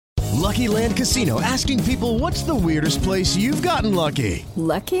Lucky Land Casino, asking people, what's the weirdest place you've gotten lucky?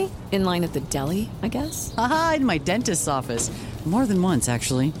 Lucky? In line at the deli, I guess? Aha, in my dentist's office. More than once,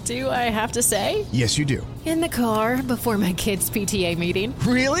 actually. Do I have to say? Yes, you do. In the car before my kids' PTA meeting.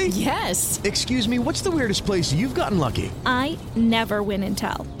 Really? Yes. Excuse me, what's the weirdest place you've gotten lucky? I never win and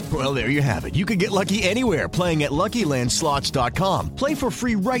tell. Well, there you have it. You can get lucky anywhere, playing at LuckyLandSlots.com. Play for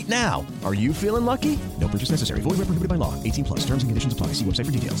free right now. Are you feeling lucky? No purchase necessary. Void where prohibited by law. 18 plus. Terms and conditions apply. See website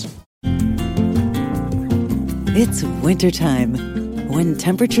for details. It's wintertime. When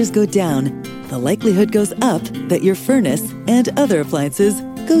temperatures go down, the likelihood goes up that your furnace and other appliances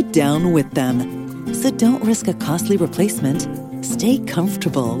go down with them. So don't risk a costly replacement. Stay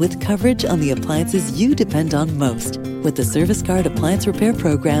comfortable with coverage on the appliances you depend on most with the Service Guard Appliance Repair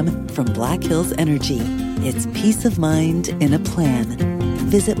Program from Black Hills Energy. It's peace of mind in a plan.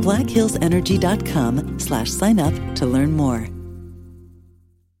 Visit blackhillsenergy.com/sign up to learn more.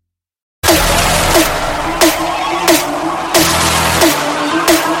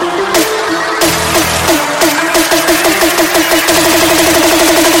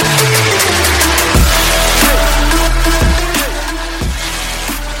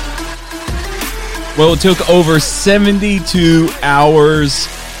 Well, it took over 72 hours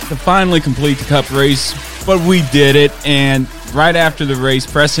to finally complete the Cup race, but we did it. And right after the race,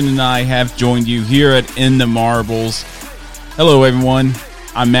 Preston and I have joined you here at In the Marbles. Hello, everyone.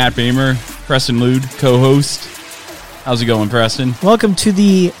 I'm Matt Beamer, Preston Lude, co-host. How's it going, Preston? Welcome to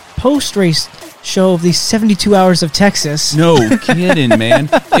the post-race show of the 72 Hours of Texas. No kidding, man.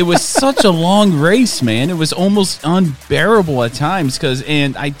 It was such a long race, man. It was almost unbearable at times.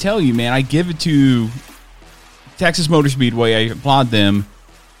 And I tell you, man, I give it to Texas Motor Speedway. I applaud them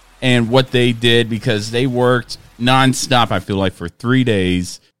and what they did because they worked nonstop, I feel like, for 3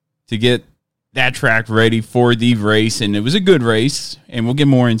 days to get that track ready for the race. And it was a good race, and we'll get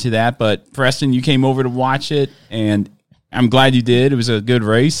more into that. But, Preston, you came over to watch it, and I'm glad you did. It was a good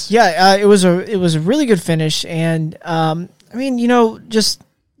race. Yeah, it was a really good finish, and I mean, just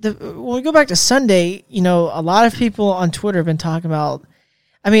when we go back to Sunday, a lot of people on Twitter have been talking about.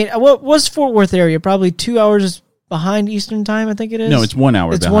 I mean, what was Fort Worth area? Probably 2 hours behind Eastern time, I think it is. No, it's 1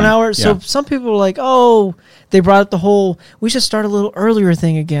 hour. It's behind. 1 hour. Yeah. So some people were like, "Oh, they brought up the whole we should start a little earlier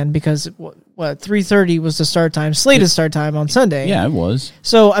thing again because what 3:30 was the start time, slated start time on Sunday." Yeah, it was.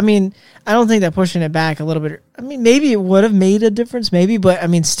 So I mean, I don't think that pushing it back a little bit. I mean, maybe it would have made a difference, maybe, but I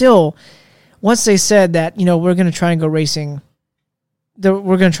mean, still, once they said that we're going to try and go racing,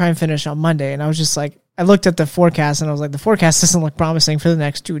 we're going to try and finish on Monday, and I was just like, I looked at the forecast and I was like, the forecast doesn't look promising for the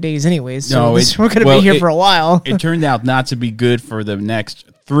next 2 days, anyways. So we're going to be here for a while. It turned out not to be good for the next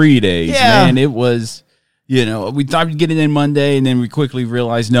 3 days. Yeah. Man, it was. We thought we'd get it in Monday, and then we quickly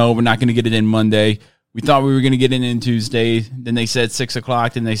realized, no, we're not going to get it in Monday. We thought we were going to get it in Tuesday. Then they said 6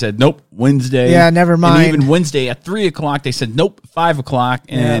 o'clock. Then they said, nope, Wednesday. Yeah, never mind. And even Wednesday at 3 o'clock, they said, nope, 5 o'clock.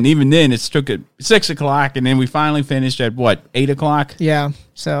 And even then, it took at 6 o'clock. And then we finally finished at, 8 o'clock? Yeah,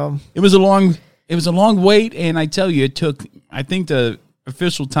 so. It was a long wait. And I tell you, it took, I think the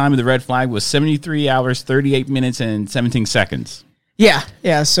official time of the red flag was 73 hours, 38 minutes, and 17 seconds. Yeah.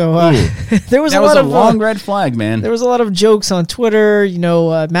 So there was a long red flag, man. There was a lot of jokes on Twitter.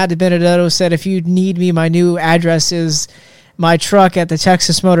 Matt DiBenedetto said, "If you need me, my new address is my truck at the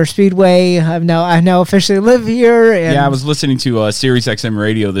Texas Motor Speedway. I now officially live here." And I was listening to Sirius XM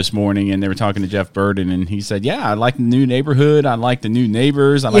radio this morning, and they were talking to Jeff Burden, and he said, "Yeah, I like the new neighborhood. I like the new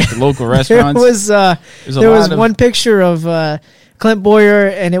neighbors. I like the local restaurants." There was one picture of Clint Boyer,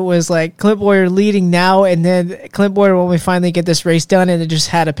 and it was like Clint Boyer leading now, and then Clint Boyer when we finally get this race done, and it just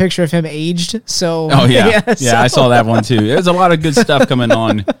had a picture of him aged. So I saw that one too. There's a lot of good stuff coming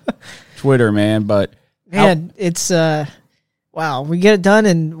on Twitter, man. But it's wow, we get it done,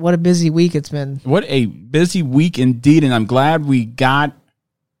 and what a busy week it's been. What a busy week indeed, and I'm glad we got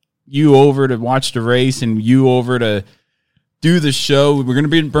you over to watch the race and you over to do the show. We're going to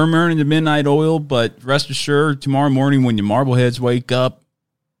be burning the midnight oil, but rest assured, tomorrow morning when your Marbleheads wake up,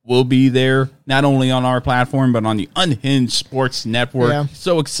 we'll be there, not only on our platform, but on the Unhinged Sports Network. Yeah.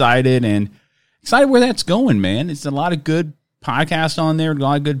 So excited where that's going, man. It's a lot of good podcasts on there, a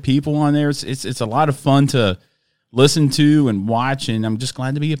lot of good people on there. It's a lot of fun to listen to and watch, and I'm just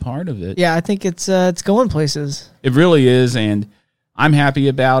glad to be a part of it. Yeah, I think it's going places. It really is, and I'm happy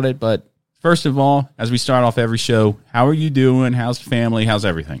about it, but first of all, as we start off every show, how are you doing? How's the family? How's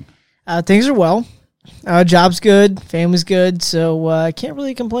everything? Things are well. Job's good. Family's good. So I can't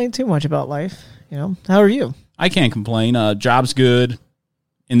really complain too much about life. How are you? I can't complain. Job's good.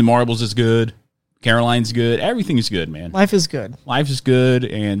 In the Marbles is good. Caroline's good. Everything is good, man. Life is good. Life is good,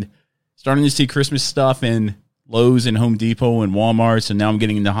 and starting to see Christmas stuff in Lowe's and Home Depot and Walmart, so now I'm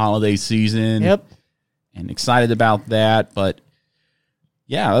getting into holiday season. Yep. And excited about that. But,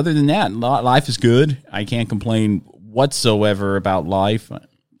 yeah, other than that, life is good. I can't complain whatsoever about life.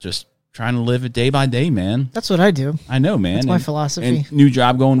 Just trying to live it day by day, man. That's what I do. I know, man. That's my philosophy. And new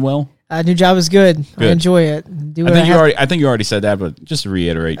job going well? New job is good. I enjoy it. I think you already said that, but just to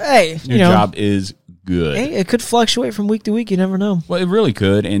reiterate, hey, new job is good. Hey, it could fluctuate from week to week. You never know. Well, it really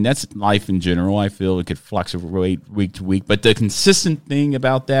could, and that's life in general. I feel it could fluctuate week to week, but the consistent thing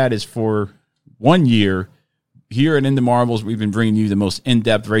about that is for 1 year here at In the Marbles, we've been bringing you the most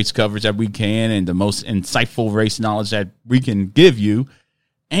in-depth race coverage that we can and the most insightful race knowledge that we can give you,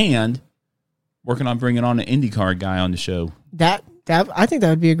 and working on bringing on an IndyCar guy on the show. That I think that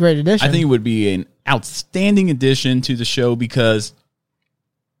would be a great addition. I think it would be an outstanding addition to the show because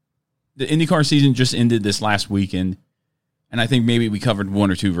the IndyCar season just ended this last weekend, and I think maybe we covered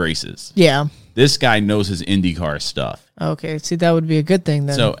 1 or 2 races. Yeah. This guy knows his IndyCar stuff. Okay, see, that would be a good thing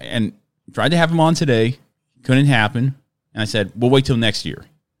then. So, and tried to have him on today. Couldn't happen. And I said, we'll wait till next year.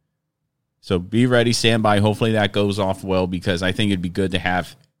 So be ready, stand by. Hopefully that goes off well because I think it'd be good to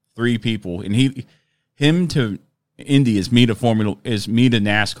have 3 people. And him to Indy is me to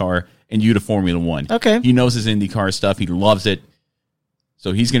NASCAR and you to Formula One. Okay. He knows his IndyCar stuff. He loves it.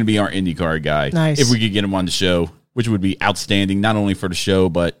 So he's going to be our IndyCar guy. Nice. If we could get him on the show, which would be outstanding, not only for the show,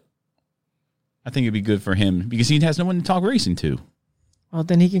 but I think it'd be good for him because he has no one to talk racing to. Well,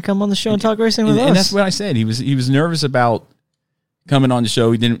 then he can come on the show and talk racing with us. And that's what I said. He was nervous about coming on the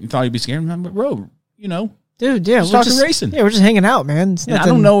show. He thought he'd be scared. But bro, dude, yeah, we're talking racing. Yeah, we're just hanging out, man. And I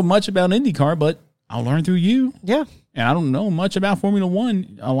don't know much about IndyCar, but I'll learn through you. Yeah, and I don't know much about Formula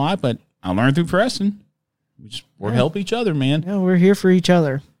One a lot, but I'll learn through Preston. We'll help each other, man. Yeah, we're here for each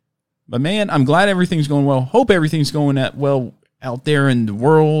other. But man, I'm glad everything's going well. Hope everything's going well out there in the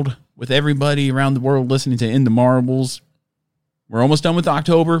world with everybody around the world listening to In the Marbles. We're almost done with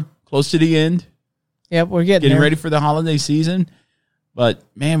October, close to the end. Yep, we're getting there. ready For the holiday season. But,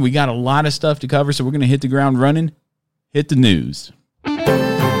 man, we got a lot of stuff to cover, so we're going to hit the ground running. Hit the news.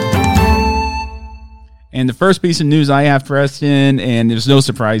 And the first piece of news I have, Preston, and there's no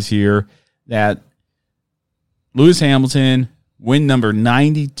surprise here, that Lewis Hamilton, win number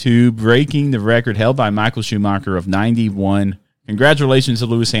 92, breaking the record held by Michael Schumacher of 91. Congratulations to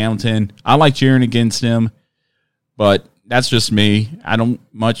Lewis Hamilton. I like cheering against him, but that's just me. I don't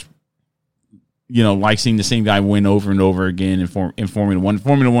much, like seeing the same guy win over and over again in Formula One.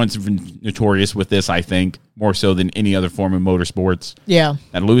 Formula One's been notorious with this, I think, more so than any other form of motorsports. Yeah.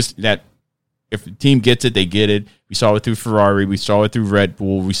 That if the team gets it, they get it. We saw it through Ferrari. We saw it through Red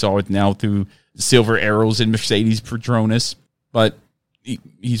Bull. We saw it now through the Silver Arrows and Mercedes Petronas. But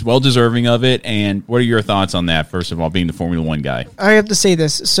he's well deserving of it. And what are your thoughts on that, first of all, being the Formula One guy? I have to say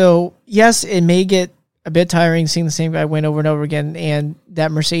this. So, yes, it may get a bit tiring seeing the same guy win over and over again, and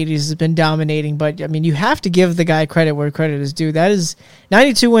that Mercedes has been dominating. But, I mean, you have to give the guy credit where credit is due.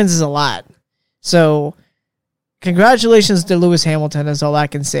 92 wins is a lot. So, congratulations to Lewis Hamilton is all I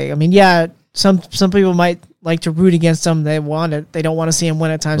can say. I mean, yeah, some people might like to root against him. They don't want to see him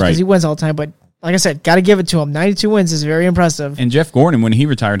win at times because he wins all the time. But, like I said, got to give it to him. 92 wins is very impressive. And Jeff Gordon, when he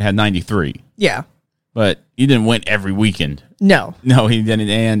retired, had 93. Yeah. But he didn't win every weekend. No, he didn't.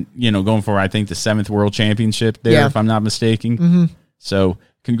 And, going for, I think, the 7th World Championship there, if I'm not mistaken. Mm-hmm. So,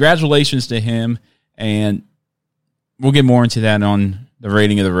 congratulations to him. And we'll get more into that on the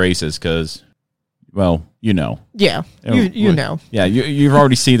rating of the races because, well, Yeah, you know. Yeah, you've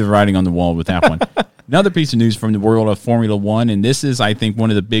already seen the writing on the wall with that one. Another piece of news from the world of Formula One, and this is, I think,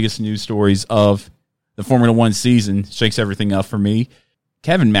 one of the biggest news stories of the Formula One season. Shakes everything up for me.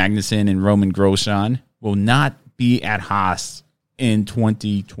 Kevin Magnussen and Roman Grosjean will not be at Haas in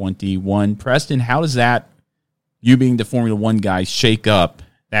 2021. Preston, how does that, you being the Formula One guy, shake up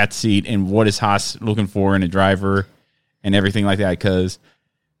that seat, and what is Haas looking for in a driver and everything like that? Because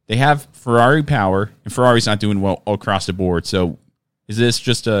they have Ferrari power, and Ferrari's not doing well across the board. So is this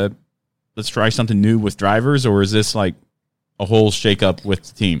just let's try something new with drivers, or is this like a whole shakeup with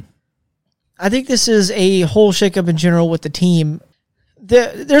the team? I think this is a whole shakeup in general with the team.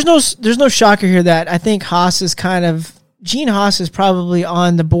 There's no shocker here that I think Gene Haas is probably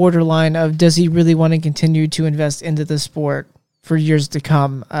on the borderline of, does he really want to continue to invest into the sport for years to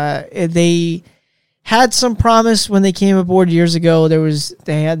come? They had some promise when they came aboard years ago.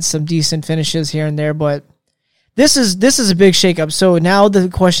 They had some decent finishes here and there, but this is a big shakeup. So now the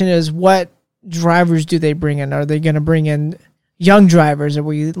question is, what drivers do they bring in? Are they going to bring in young drivers? Are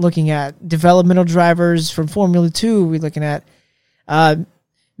we looking at developmental drivers from Formula 2? Are we looking at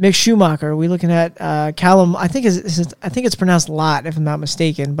Mick Schumacher? Are we looking at Callum? I think it's pronounced Lott, if I'm not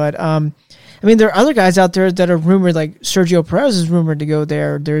mistaken. But I mean, there are other guys out there that are rumored, like Sergio Perez is rumored to go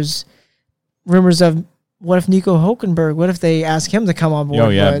there. There's rumors of what if Nico Hülkenberg, what if they ask him to come on board? Oh,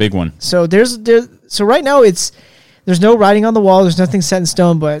 yeah, big one. So so right now there's no writing on the wall. There's nothing set in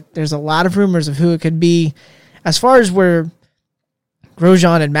stone, but there's a lot of rumors of who it could be. As far as where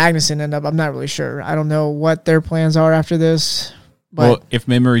Grosjean and Magnussen end up, I'm not really sure. I don't know what their plans are after this. But Well, if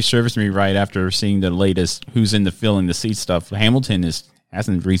memory serves me right, after seeing the latest who's in the filling the seat stuff, Hamilton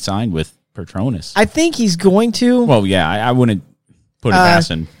hasn't re-signed with Petronas. I think he's going to. Well, yeah, I wouldn't put it past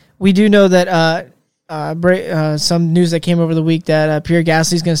him. We do know that some news that came over the week that Pierre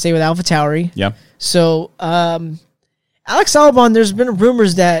Gasly's going to stay with AlphaTauri. Yeah. So Alex Albon, there's been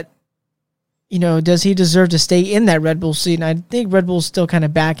rumors that, does he deserve to stay in that Red Bull seat? And I think Red Bull's still kind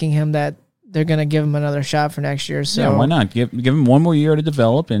of backing him that they're going to give him another shot for next year. So yeah, why not? Give him one more year to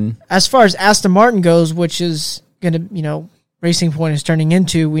develop. And as far as Aston Martin goes, which is going to, Racing Point is turning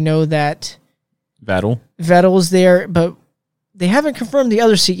into, we know that Vettel is there, but they haven't confirmed the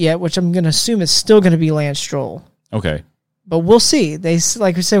other seat yet, which I'm going to assume is still going to be Lance Stroll. Okay. But we'll see.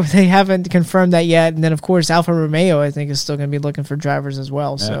 Like we said, they haven't confirmed that yet. And then, of course, Alfa Romeo, I think, is still going to be looking for drivers as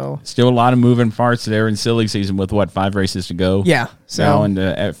well. Yeah. So still a lot of moving parts there in silly season with, 5 races to go? Yeah. So now in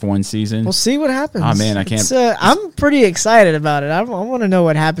the F1 season. We'll see what happens. Oh, man, I can't. I'm pretty excited about it. I want to know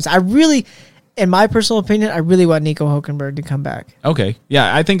what happens. In my personal opinion, I really want Nico Hülkenberg to come back. Okay.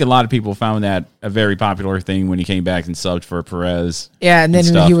 Yeah, I think a lot of people found that a very popular thing when he came back and subbed for Perez. Yeah, and then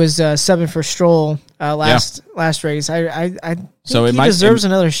he was subbing for Stroll last race. I think he deserves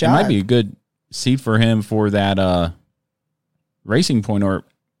another shot. It might be a good seat for him for that Racing Point or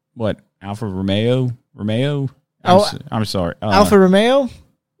what? Alfa Romeo? I'm sorry. Alfa Romeo?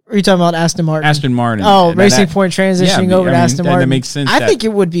 Or are you talking about Aston Martin? Aston Martin. Oh, Racing Point transitioning over to Aston Martin. That makes sense. I think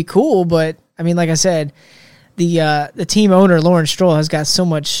it would be cool, but I mean, like I said, the team owner, Lawrence Stroll, has got so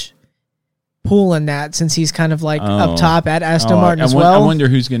much pull in that since he's kind of like up top at Aston Martin as well. I wonder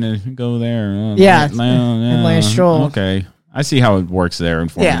who's going to go there. And Lance Stroll. Okay. I see how it works there in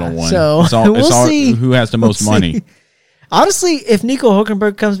Formula One. So we'll see. Who has the most money. Honestly, if Nico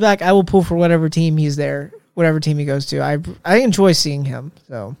Hülkenberg comes back, I will pull for whatever team he's there, whatever team he goes to. I enjoy seeing him.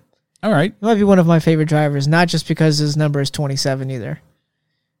 So, all right. He might be one of my favorite drivers, not just because his number is 27 either.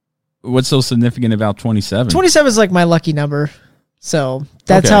 What's so significant about 27? 27 is like my lucky number. So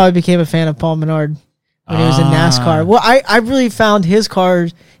that's how I became a fan of Paul Menard when he was in NASCAR. Well, I really found his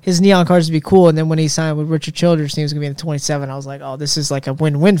neon cars to be cool. And then when he signed with Richard Childress, he was going to be in the 27. I was like, oh, this is like a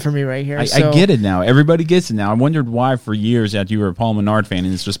win-win for me right here. I get it now. Everybody gets it now. I wondered why for years that you were a Paul Menard fan,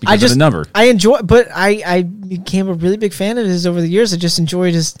 and it's just because of the number. I enjoy, but I became a really big fan of his over the years. I just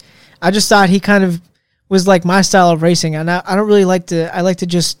enjoyed his. I just thought he kind of was like my style of racing, and I don't really like to. I like to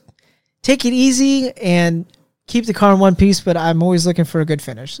just take it easy and keep the car in one piece, but I'm always looking for a good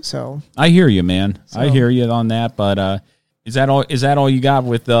finish. So I hear you, man. I hear you on that. But is that all? Is that all you got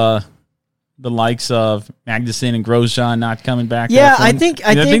with the likes of Magnussen and Grosjean not coming back? Yeah, I think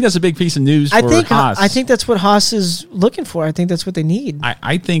that's a big piece of news for Haas. I think that's what Haas is looking for. I think that's what they need.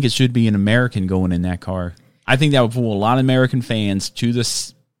 I think it should be an American going in that car. I think that would pull a lot of American fans to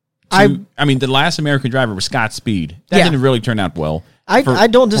this. I mean, the last American driver was Scott Speed. That didn't really turn out well. I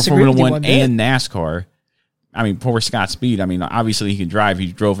don't disagree with you one and NASCAR. I mean, poor Scott Speed. I mean, obviously he can drive.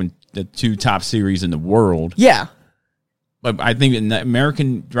 He drove in the 2 top series in the world. Yeah. But I think an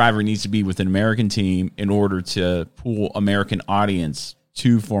American driver needs to be with an American team in order to pull American audience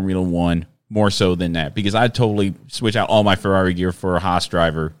to Formula One more so than that. Because I'd totally switch out all my Ferrari gear for a Haas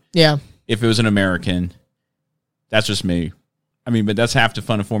driver. Yeah. If it was an American. That's just me. I mean, but that's half the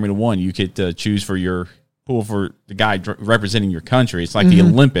fun of Formula One. You get choose for your pool for the guy representing your country. It's like the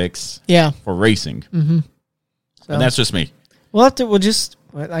Olympics for racing. Mm-hmm. So, and that's just me. We'll just,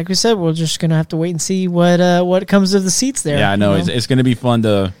 like we said, we're just going to have to wait and see what comes of the seats there. Yeah, I know. It's going to be fun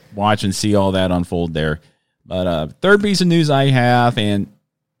to watch and see all that unfold there. But third piece of news I have, and I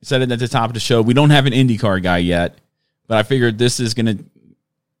said it at the top of the show, we don't have an IndyCar guy yet, but I figured this is going to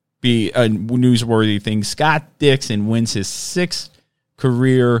be a newsworthy thing. Scott Dixon wins his 6th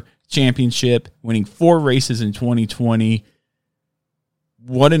career championship, winning 4 races in 2020.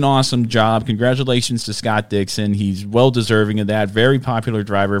 What an awesome job. Congratulations to Scott Dixon. He's well deserving of that. Very popular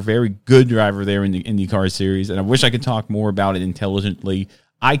driver, very good driver there in the IndyCar series. And I wish I could talk more about it intelligently.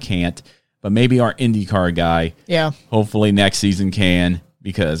 I can't, but maybe our IndyCar guy, hopefully next season can,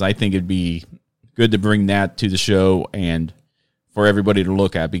 because I think it'd be good to bring that to the show and for everybody to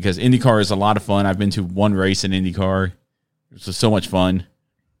look at, because IndyCar is a lot of fun. I've been to 1 race in IndyCar. It was so much fun.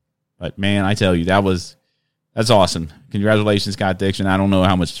 But, man, I tell you, that's awesome. Congratulations, Scott Dixon. I don't know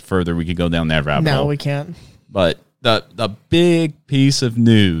how much further we could go down that rabbit hole. No, we can't. But the big piece of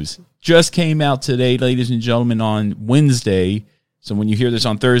news just came out today, ladies and gentlemen, on Wednesday. So when you hear this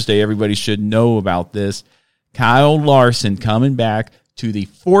on Thursday, everybody should know about this. Kyle Larson coming back to the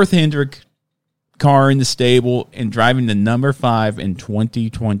fourth Hendrick car in the stable and driving the number 5 in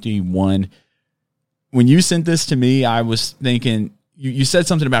 2021. When you sent this to me, I was thinking, you said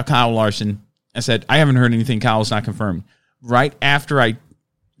something about Kyle Larson. I said, I haven't heard anything. Kyle's not confirmed. Right after I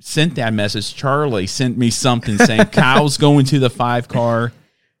sent that message, Charlie sent me something saying Kyle's going to the 5 car.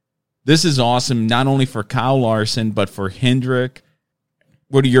 This is awesome, not only for Kyle Larson, but for Hendrick.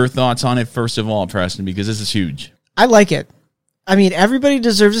 What are your thoughts on it, first of all, Preston? Because this is huge. I like it. I mean, everybody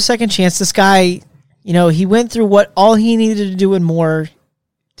deserves a second chance. This guy, he went through all he needed to do and more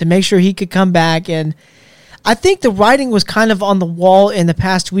to make sure he could come back. And I think the writing was kind of on the wall in the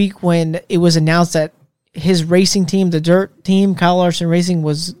past week when it was announced that his racing team, the dirt team, Kyle Larson Racing,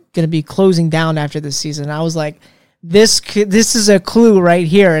 was going to be closing down after this season. I was like, this is a clue right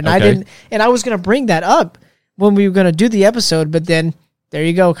here. And Okay. I was going to bring that up when we were going to do the episode, but then there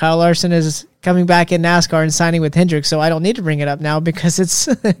you go. Kyle Larson is coming back in NASCAR and signing with Hendrick, so I don't need to bring it up now because it's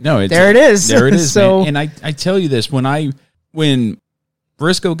there it is. There it is. So, man. And I tell you this, when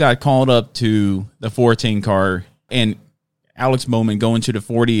Briscoe got called up to the 14 car and Alex Bowman going to the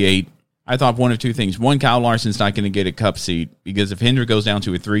 48, I thought one of two things. One, Kyle Larson's not going to get a cup seat because if Hendrick goes down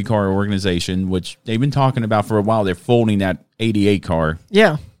to a 3-car organization, which they've been talking about for a while, they're folding that 88 car.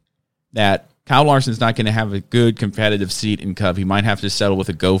 yeah. That Kyle Larson's not going to have a good competitive seat in Cup. He might have to settle with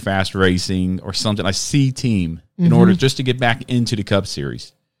a Go Fast Racing or something, a C team, in order just to get back into the Cup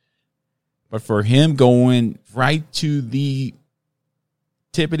Series. But for him going right to the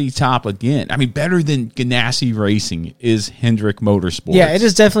tippity top again, I mean, better than Ganassi Racing is Hendrick Motorsports. Yeah, it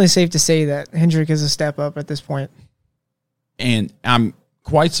is definitely safe to say that Hendrick is a step up at this point. And I'm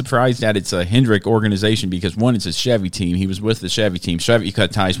quite surprised that it's a Hendrick organization because, one, it's a Chevy team. He was with the Chevy team. Chevy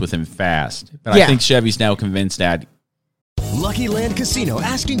cut ties with him fast. But Yeah. I think Chevy's now convinced that. Lucky Land Casino,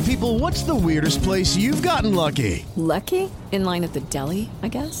 asking people, what's the weirdest place you've gotten lucky? Lucky? In line at the deli, I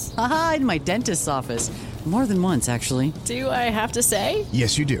guess? Aha, in my dentist's office. More than once, actually. Do I have to say?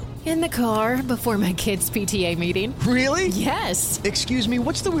 Yes, you do. In the car before my kids' PTA meeting. Really? Yes. Excuse me,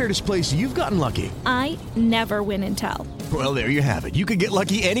 what's the weirdest place you've gotten lucky? I never win and tell. Well, there you have it. You can get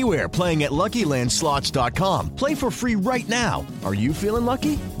lucky anywhere, playing at LuckyLandSlots.com. Play for free right now. Are you feeling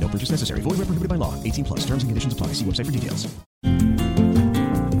lucky? No purchase necessary. Void where prohibited by law. 18 plus. Terms and conditions apply. See website for details.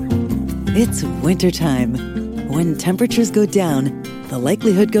 It's wintertime. When temperatures go down, the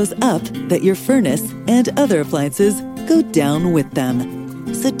likelihood goes up that your furnace and other appliances go down with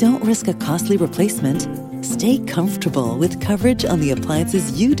them. So don't risk a costly replacement. Stay comfortable with coverage on the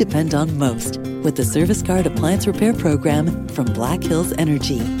appliances you depend on most with the Service Guard Appliance Repair Program from Black Hills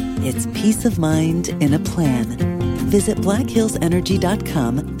Energy. It's peace of mind in a plan. Visit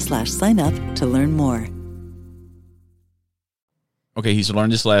blackhillsenergy.com/sign up to learn more. Okay, he's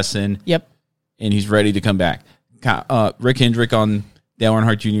learned his lesson. Yep. And he's ready to come back. Rick Hendrick on Dale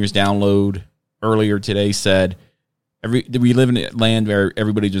Earnhardt Jr.'s download earlier today said, we live in a land where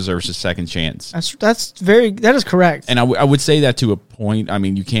everybody deserves a second chance. That is correct. And I would say that to a point. I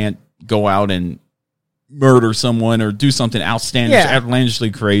mean, you can't go out and murder someone or do something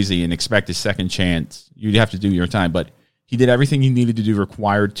outlandishly crazy and expect a second chance. You'd have to do your time. But he did everything he needed to do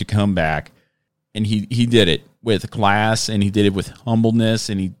required to come back. And he did it with class, and he did it with humbleness,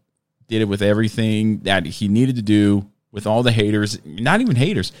 and he did it with everything that he needed to do with all the haters. Not even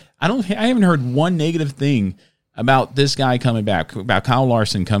haters. I haven't heard one negative thing about this guy coming back, about Kyle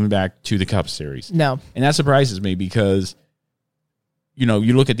Larson coming back to the Cup Series. No. And that surprises me because, you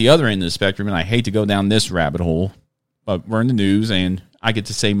look at the other end of the spectrum, and I hate to go down this rabbit hole, but we're in the news, and I get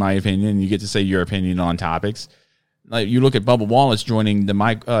to say my opinion, and you get to say your opinion on topics. Like you look at Bubba Wallace joining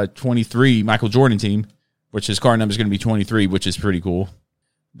the 23 Michael Jordan team, which his car number is going to be 23, which is pretty cool.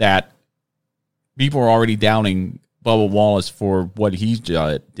 That people are already doubting Bubba Wallace for what he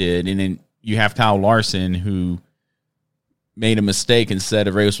did, and then you have Kyle Larson who made a mistake and said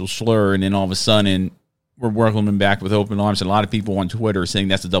a racial slur, and then all of a sudden we're welcoming him back with open arms. And a lot of people on Twitter are saying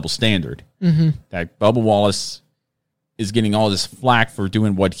that's a double standard. Mm-hmm. That Bubba Wallace is getting all this flack for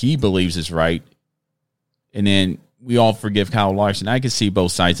doing what he believes is right, and then we all forgive Kyle Larson. I can see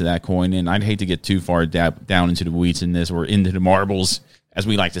both sides of that coin, and I'd hate to get too far down into the weeds in this, or into the marbles, as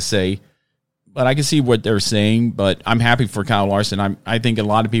we like to say. But I can see what they're saying, but I'm happy for Kyle Larson. I think a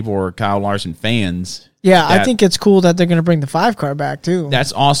lot of people are Kyle Larson fans. Yeah, I think it's cool that they're going to bring the 5-car back, too.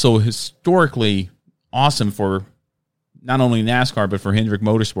 That's also historically awesome for not only NASCAR, but for Hendrick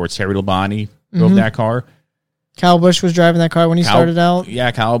Motorsports. Terry Labonte drove that car. Kyle Busch was driving that car when he started out. Yeah,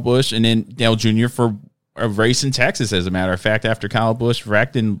 Kyle Busch, and then Dale Jr. for a race in Texas, as a matter of fact, after Kyle Busch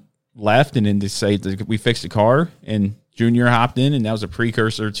wrecked and left, and then to say that we fixed the car, and Junior hopped in, and that was a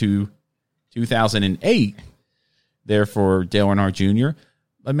precursor to 2008 there for Dale Earnhardt Jr.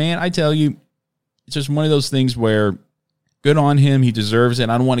 But, man, I tell you, it's just one of those things where good on him. He deserves it.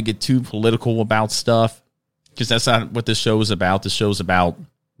 I don't want to get too political about stuff because that's not what this show is about. This show is about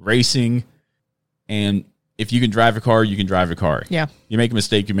racing, and if you can drive a car, you can drive a car. Yeah. You make a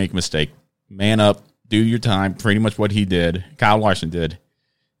mistake, you make a mistake. Man up, do your time, pretty much what he did, Kyle Larson did,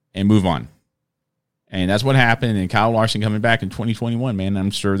 and move on. And that's what happened, and Kyle Larson coming back in 2021, man,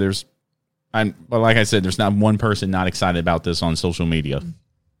 I'm sure but like I said, there's not one person not excited about this on social media,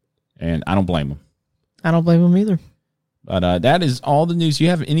 and I don't blame them. I don't blame him either. But that is all the news. You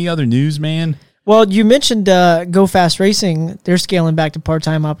have any other news, man? Well, you mentioned Go Fast Racing. They're scaling back to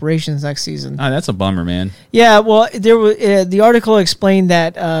part-time operations next season. Oh, that's a bummer, man. Yeah, well, there was the article explained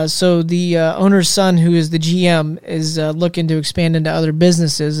that so the owner's son, who is the GM, is looking to expand into other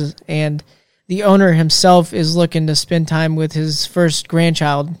businesses, and the owner himself is looking to spend time with his first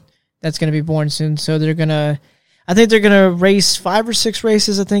grandchild that's going to be born soon. So I think they're going to race 5 or 6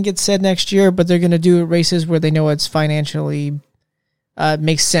 races, I think it said, next year, but they're going to do races where they know it's financially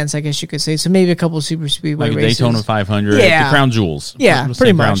makes sense, I guess you could say. So maybe a couple of super speedway like races. Daytona 500, yeah. the Crown Jewels. Yeah, Let's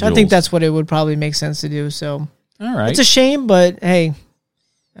pretty say Crown much. I Jewels. think that's what it would probably make sense to do. So all right. It's a shame, but hey,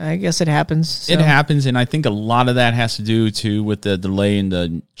 I guess it happens. So. It happens, and I think a lot of that has to do too with the delay in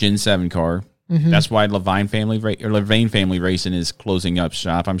the Gen 7 car. Mm-hmm. That's why Levain Family Racing is closing up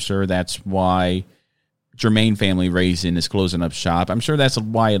shop. I'm sure that's why Germain Family Racing is closing up shop. I'm sure that's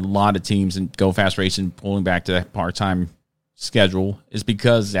why a lot of teams in Go Fast Racing pulling back to that part-time schedule is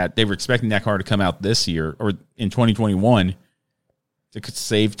because that they were expecting that car to come out this year or in 2021 to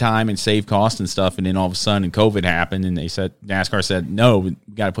save time and save cost and stuff, and then all of a sudden COVID happened, and NASCAR said no, we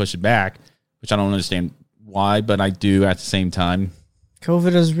got to push it back, which I don't understand why, but I do at the same time.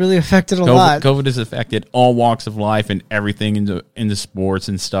 COVID has really affected a lot. COVID has affected all walks of life and everything into sports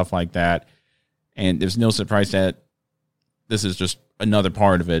and stuff like that, and there's no surprise that this is just another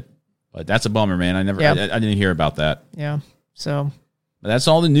part of it. But that's a bummer, man. I didn't hear about that. Yeah. So but that's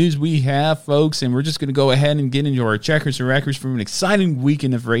all the news we have, folks, and we're just going to go ahead and get into our checkers and records from an exciting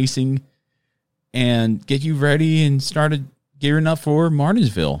weekend of racing and get you ready and started gearing up for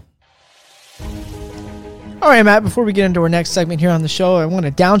Martinsville. All right, Matt, before we get into our next segment here on the show, I want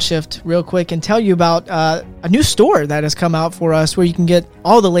to downshift real quick and tell you about a new store that has come out for us where you can get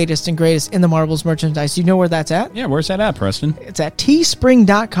all the latest and greatest in the Marbles merchandise. Do you know where that's at? Yeah, where's that at, Preston? It's at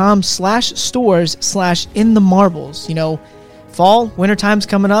teespring.com/stores/inthemarbles. You know, fall, wintertime's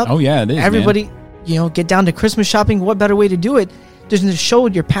coming up. Oh, yeah, it is, everybody, man. Get down to Christmas shopping. What better way to do it? Just to show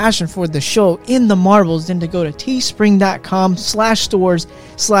your passion for the show In the Marbles than to go to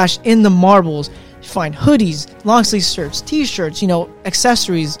teespring.com/stores/inthemarbles. You find hoodies, long sleeve shirts, t-shirts,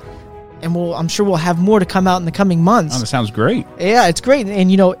 accessories, and I'm sure we'll have more to come out in the coming months. Oh, that sounds great. Yeah, it's great.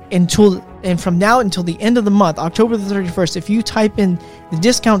 And from now until the end of the month, October the 31st, if you type in the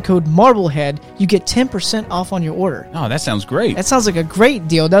discount code Marblehead, you get 10% off on your order. Oh, that sounds great. That sounds like a great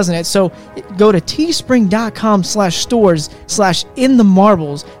deal, doesn't it? So go to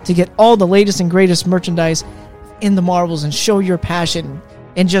teespring.com/stores/inthemarbles to get all the latest and greatest merchandise in the Marbles and show your passion.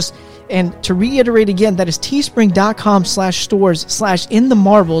 And to reiterate again, that is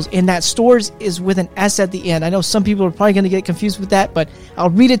teespring.com/stores/inthemarbles, and that stores is with an S at the end. I know some people are probably going to get confused with that, but I'll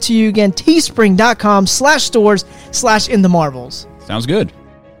read it to you again, teespring.com/stores/inthemarbles. Sounds good.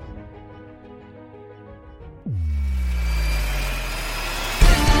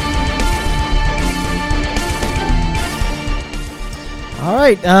 All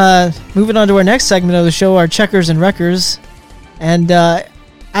right, moving on to our next segment of the show, our checkers and wreckers. And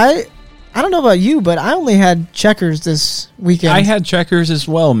I don't know about you, but I only had checkers this weekend. I had checkers as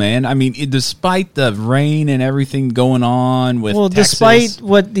well, man. I mean, despite the rain and everything going on with Texas, despite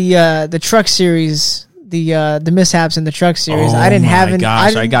what the truck series, the mishaps in the truck series, I didn't have any.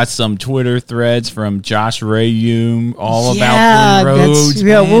 I got some Twitter threads from Josh Rayum all about the roads.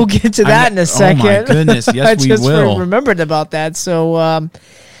 Yeah, we'll get to that in a second. Oh my goodness, yes, I we just will. remembered about that. So,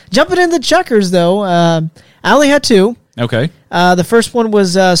 jumping into the checkers though, I only had 2. Okay. The first one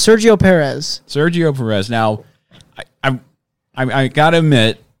was Sergio Perez. Sergio Perez. Now, I got to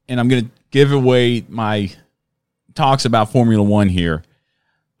admit, and I'm going to give away my talks about Formula One here.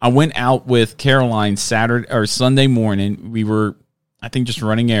 I went out with Caroline Sunday morning. We were, I think, just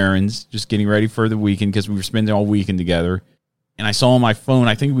running errands, just getting ready for the weekend because we were spending all weekend together. And I saw on my phone,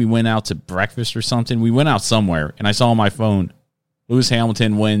 I think we went out to breakfast or something. We went out somewhere, and I saw on my phone, Lewis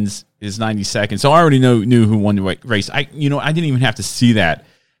Hamilton wins his 90 seconds. So I already knew who won the race. I didn't even have to see that.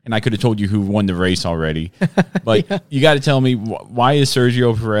 and I could have told you who won the race already. But you got to tell me, why is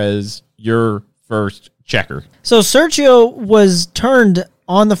Sergio Perez your first checker? So Sergio was turned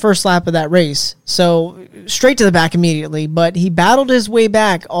on the first lap of that race, so straight to the back immediately, but he battled his way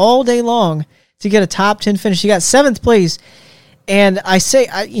back all day long to get a top 10 finish. He got 7th place, and I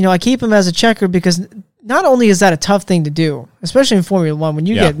keep him as a checker because not only is that a tough thing to do, especially in Formula One, when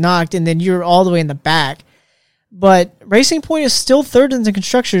you get knocked and then you're all the way in the back, but Racing Point is still third in the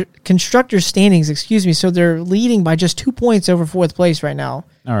constructor standings, so they're leading by just 2 points over 4th place right now.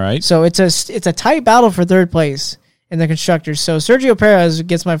 All right. So it's a tight battle for 3rd place in the constructors. So Sergio Perez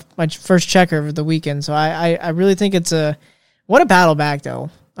gets my first checker of the weekend. So I really think what a battle back though.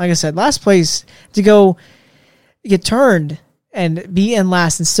 Like I said, last place to go get turned and be in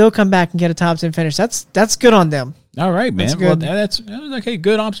last and still come back and get a top 10 finish. That's good on them. All right, man. Well, that's okay.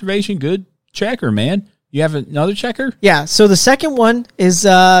 Good observation. Good checker, man. You have another checker? Yeah. So the second one is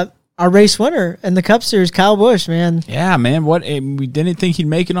our race winner in the Cup Series, Kyle Busch, man. Yeah, man. We didn't think he'd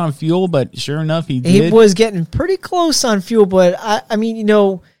make it on fuel, but sure enough, he did. He was getting pretty close on fuel, but I mean,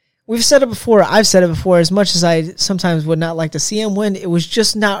 we've said it before. I've said it before. As much as I sometimes would not like to see him win, it was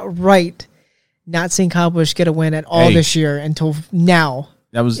just not right not seeing Kyle Busch get a win at all this year until now.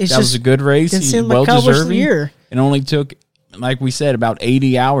 That was a good race. He's well deserving. It only took, like we said, about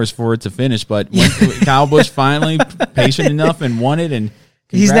 80 hours for it to finish, but when Kyle Busch finally patient enough and won it, and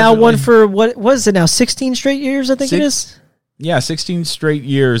he's now won for what is it now? 16 straight years, I think it is. Yeah, 16 straight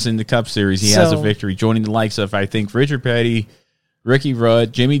years in the Cup Series. He has a victory, joining the likes of, I think, Richard Petty, Ricky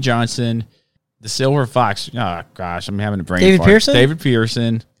Rudd, Jimmy Johnson, the Silver Fox. Oh gosh, I'm having a brain David fart. Pearson? David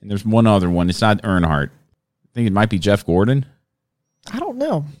Pearson, and there's one other one. It's not Earnhardt. I think it might be Jeff Gordon. I don't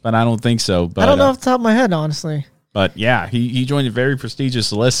know, but I don't think so. But I don't know off the top of my head, honestly. But yeah, he joined a very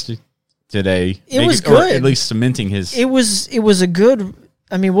prestigious list today. It was good, or at least cementing his. It was a good.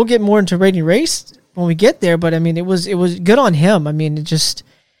 I mean, we'll get more into rating race when we get there, but I mean, it was good on him. I mean,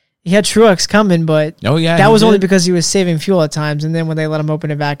 he had Truex coming, but that was only because he was saving fuel at times, and then when they let him open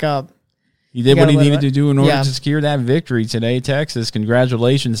it back up, he did what he needed to do in order to secure that victory today. Texas,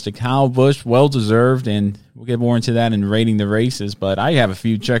 congratulations to Kyle Busch, well deserved, and we'll get more into that in rating the races. But I have a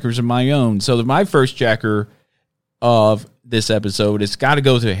few checkers of my own. So my first checker of this episode, it's got to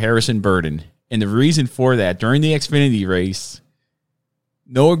go to Harrison Burton, and the reason for that, during the Xfinity race,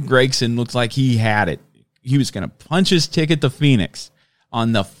 Noah Gragson looked like he had it. He was going to punch his ticket to Phoenix.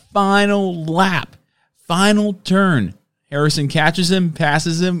 On the final lap, final turn, Harrison catches him,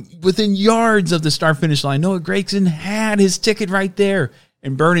 passes him within yards of the start-finish line. Noah Gragson had his ticket right there,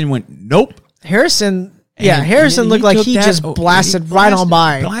 and Burton went, nope. Harrison looked like he just blasted right on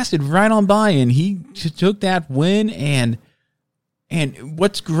by. Blasted right on by, and he took that win. And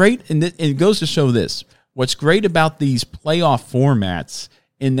what's great, and it goes to show this, what's great about these playoff formats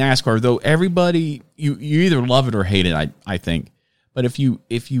in NASCAR, though everybody, you either love it or hate it, I think. But if you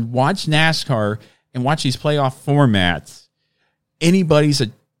watch NASCAR and watch these playoff formats, anybody's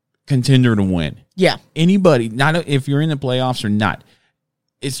a contender to win. Yeah. Anybody, not if you're in the playoffs or not.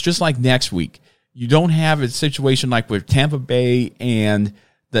 It's just like next week. You don't have a situation like with Tampa Bay and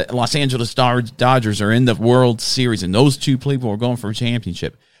the Los Angeles Dodgers are in the World Series, and those two people are going for a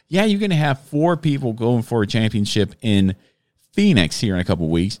championship. Yeah, you're going to have 4 people going for a championship in Phoenix here in a couple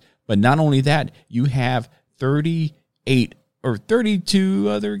of weeks. But not only that, you have 38 or 32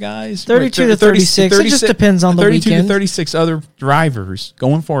 other guys. 32 to 36. It just depends on the 32 weekend. 32 to 36 other drivers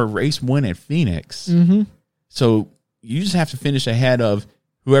going for a race win at Phoenix. Mm-hmm. So you just have to finish ahead of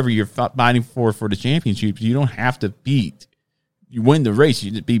whoever you're fighting for the championship. You don't have to beat. You win the race.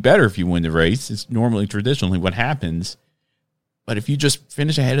 You'd be better if you win the race. It's normally, traditionally, what happens. But if you just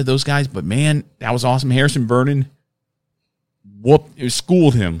finish ahead of those guys, but man, that was awesome. Harrison Burton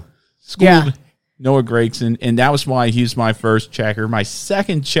schooled him. Schooled Noah Gragson, and that was why he's my first checker. My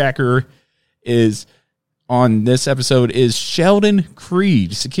second checker is on this episode is Sheldon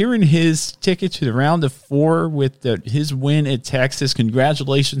Creed, securing his ticket to the round of 4 with his win at Texas.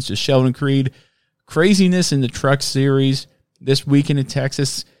 Congratulations to Sheldon Creed. Craziness in the Truck Series this weekend in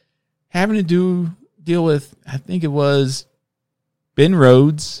Texas, having to deal with, I think it was Ben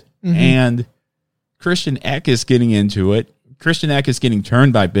Rhodes and Christian Eckes getting into it. Christian Eckes getting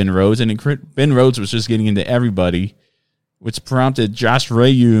turned by Ben Rhodes, and Ben Rhodes was just getting into everybody, which prompted Josh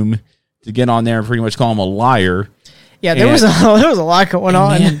Rayum to get on there and pretty much call him a liar. Yeah, there was a lot going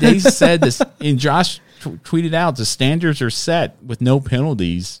on. Man, they said this, and Josh tweeted out, the standards are set with no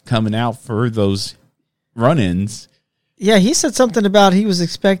penalties coming out for those run-ins. Yeah, he said something about he was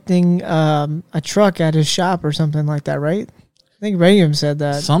expecting a truck at his shop or something like that, right? I think Rayum said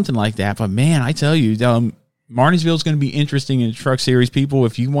that. Something like that. But, man, I tell you, Martinsville is going to be interesting in the Truck Series. People,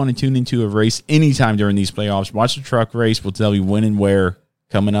 if you want to tune into a race anytime during these playoffs, watch the truck race. We'll tell you when and where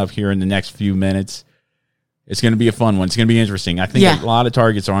coming up here in the next few minutes. It's going to be a fun one. It's going to be interesting. I think a lot of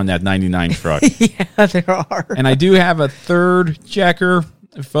targets are on that 99 truck. Yeah, there are. And I do have a third checker.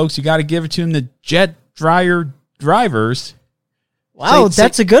 Folks, you got to give it to him, the Jet Dryer Drivers. Wow,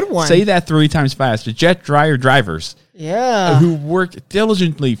 that's a good one. Say that 3 times fast. The Jet Dryer Drivers. Yeah. Who worked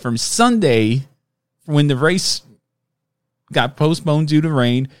diligently from Sunday when the race got postponed due to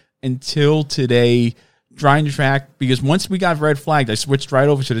rain until today, drying the track. Because once we got red flagged, I switched right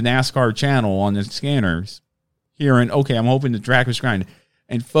over to the NASCAR channel on the scanners. Hearing, okay, I'm hoping the track was drying.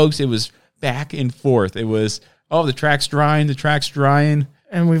 And folks, it was back and forth. It was, the track's drying.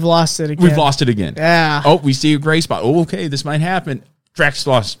 And we've lost it again. Yeah. Oh, we see a gray spot. Oh, okay, this might happen. Track's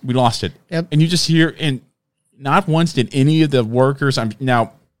lost. We lost it. Yep. And you just hear, and not once did any of the workers,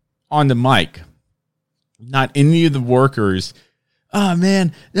 now on the mic, not any of the workers, oh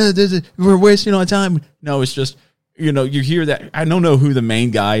man, we're wasting our time. No, it's just, you hear that. I don't know who the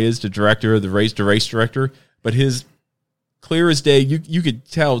main guy is, the director of the race director, but his clear as day, you could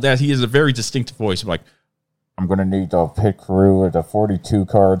tell that he has a very distinctive voice. Like, I'm going to need the pit crew or the 42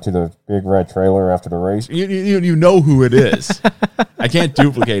 car to the big red trailer after the race. You know who it is. I can't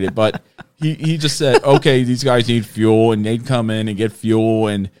duplicate it, but he just said, okay, these guys need fuel, and they'd come in and get fuel,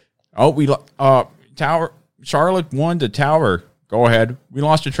 and Tower Charlotte won the Tower. Go ahead. We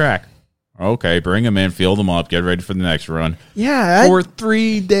lost the track. Okay, bring them in, fill them up, get ready for the next run. Yeah. For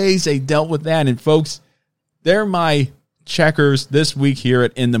 3 days, they dealt with that, and folks, they're my checkers this week here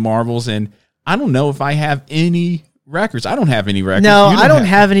at In the Marbles, and I don't know if I have any records. I don't have any records. No, I don't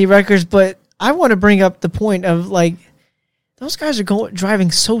have any records, but I want to bring up the point of, like, those guys are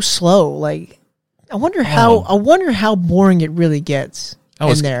driving so slow. Like, I wonder how boring it really gets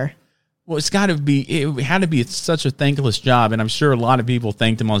in there. Well, it had to be such a thankless job, and I'm sure a lot of people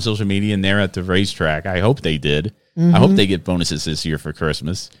thanked them on social media and they're at the racetrack. I hope they did. Mm-hmm. I hope they get bonuses this year for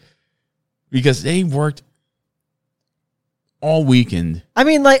Christmas because they worked all weekend. I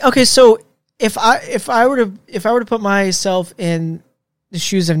mean, like, okay, so if I were to put myself in the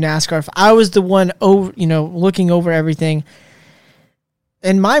shoes of NASCAR, if I was the one looking over everything,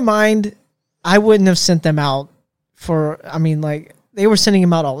 in my mind, I wouldn't have sent them out they were sending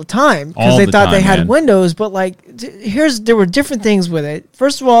them out all the time because they thought they had windows, but there were different things with it.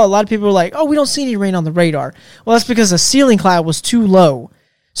 First of all, a lot of people were like, oh, we don't see any rain on the radar. Well, that's because the ceiling cloud was too low.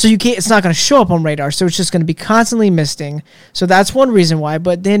 So it's not going to show up on radar. So it's just going to be constantly misting. So that's one reason why.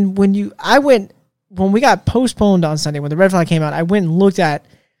 But then when we got postponed on Sunday, when the red flag came out, I went and looked at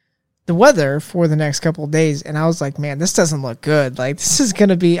the weather for the next couple of days. And I was like, man, this doesn't look good. Like, this is going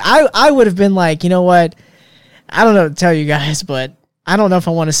to be, I would have been like, you know what? I don't know what to tell you guys, but I don't know if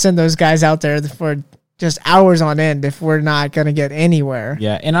I want to send those guys out there for just hours on end if we're not going to get anywhere.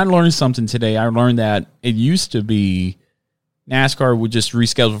 Yeah. And I learned something today. I learned that it used to be NASCAR would just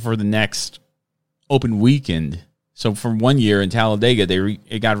reschedule for the next open weekend. So from 1 year in Talladega,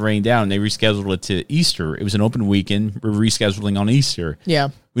 it got rained out and they rescheduled it to Easter. It was an open weekend. We're rescheduling on Easter. Yeah.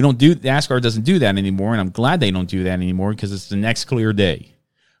 NASCAR doesn't do that anymore, and I'm glad they don't do that anymore because it's the next clear day.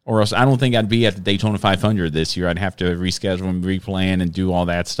 Or else I don't think I'd be at the Daytona 500 this year. I'd have to reschedule and replan and do all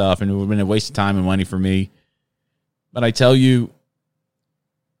that stuff, and it would have been a waste of time and money for me. But I tell you,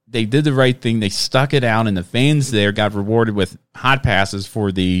 they did the right thing. They stuck it out, and the fans there got rewarded with hot passes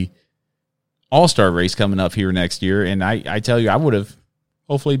for the All-Star race coming up here next year. And I tell you, I would have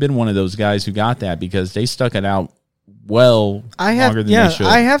hopefully been one of those guys who got that because they stuck it out longer than they should.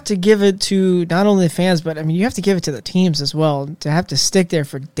 I have to give it to not only the fans, but I mean, you have to give it to the teams as well to have to stick there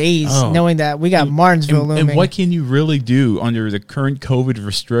for days knowing that we got Martinsville looming. And what can you really do under the current COVID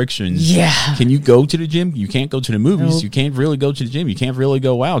restrictions? Yeah. Can you go to the gym? You can't go to the movies. Nope. You can't really go to the gym. You can't really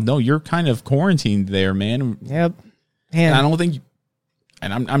go out. No, you're kind of quarantined there, man. Yep. And I don't think,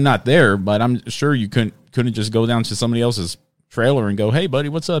 and I'm not there, but I'm sure you couldn't just go down to somebody else's trailer and go, hey, buddy,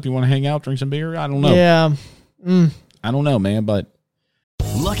 what's up? You want to hang out, drink some beer? I don't know. Yeah. I don't know, man, but.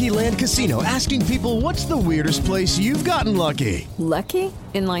 Lucky Land Casino, asking people, what's the weirdest place you've gotten lucky? Lucky?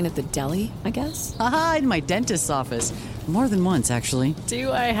 In line at the deli, I guess? Aha, in my dentist's office. More than once, actually.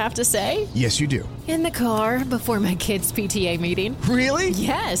 Do I have to say? Yes, you do. In the car before my kids' PTA meeting. Really?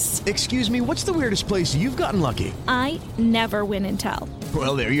 Yes. Excuse me, what's the weirdest place you've gotten lucky? I never win and tell.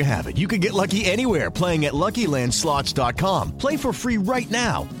 Well, there you have it. You can get lucky anywhere, playing at LuckyLandSlots.com. Play for free right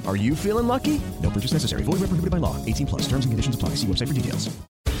now. Are you feeling lucky? No purchase necessary. Void where prohibited by law. 18+. Terms and conditions apply. See website for details.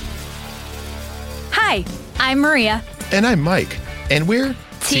 Hi, I'm Maria. And I'm Mike. And we're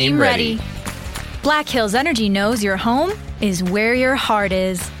Team Ready. Black Hills Energy knows your home is where your heart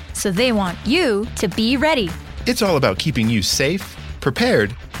is. so they want you to be ready. It's all about keeping you safe,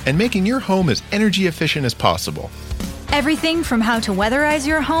 prepared, and making your home as energy efficient as possible. Everything from how to weatherize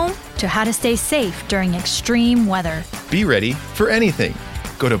your home to how to stay safe during extreme weather. Be ready for anything.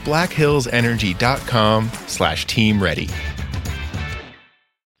 Go to blackhillsenergy.com/team ready.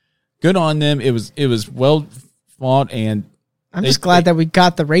 Good on them. It was well fought, and I'm just glad that we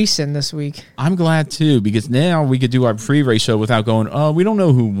got the race in this week. I'm glad too, because now we could do our pre-race show without going, oh, we don't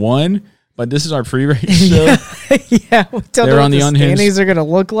know who won, but this is our pre-race show. Yeah, we don't know what the standings are going to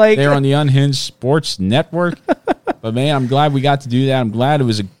look like. They're on the Unhinged Sports Network. But man, I'm glad we got to do that. I'm glad it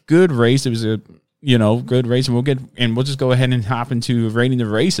was a good race. It was a good race, and we'll just go ahead and hop into rating the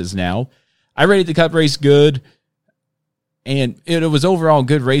races now. I rated the Cup race good, and it was overall a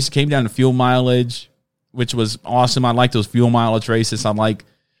good race. It came down to fuel mileage, which was awesome. I like those fuel mileage races. I'm like,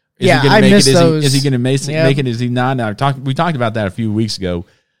 I miss those. Is he going to make it? Is he not? We talked about that a few weeks ago,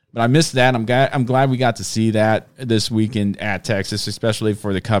 but I missed that. I'm glad we got to see that this weekend at Texas, especially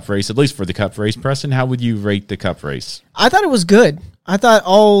for the Cup race, at least for the Cup race. Preston, how would you rate the Cup race? I thought it was good. I thought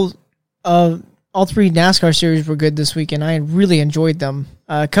all three NASCAR series were good this weekend. I really enjoyed them.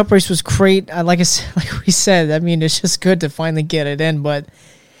 Cup race was great. Like we said, I mean, it's just good to finally get it in. But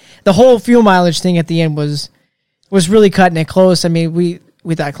the whole fuel mileage thing at the end was really cutting it close. I mean, we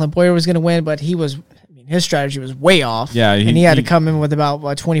thought Clint Boyer was going to win, but his strategy was way off. Yeah, and he had to come in with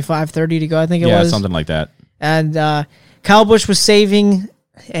about 25, 30 to go, I think it was. Yeah, something like that. And Kyle Busch was saving,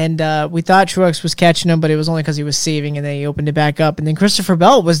 and we thought Truex was catching him, but it was only because he was saving, and then he opened it back up. And then Christopher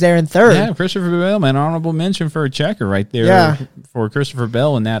Bell was there in third. Yeah, Christopher Bell, man, honorable mention for a checker right there for Christopher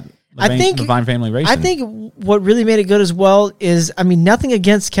Bell in that Levine Family Racing. I think what really made it good as well is, I mean, nothing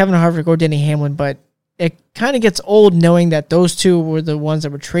against Kevin Harvick or Denny Hamlin, but it kind of gets old knowing that those two were the ones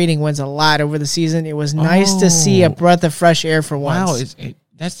that were trading wins a lot over the season. It was nice to see a breath of fresh air for once. Wow,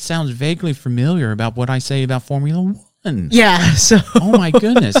 that sounds vaguely familiar about what I say about Formula One. Yeah, so... Oh, my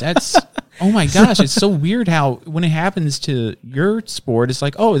goodness. Oh, my gosh. It's so weird how when it happens to your sport, it's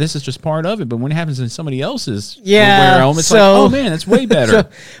like, oh, this is just part of it. But when it happens in somebody else's realm, it's like, oh, man, that's way better.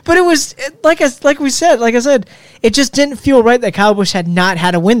 But it was, like I said, it just didn't feel right that Kyle Busch had not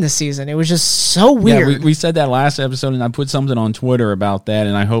had a win this season. It was just so weird. Yeah, we said that last episode, and I put something on Twitter about that,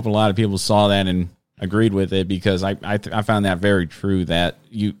 and I hope a lot of people saw that and agreed with it, because I found that very true, that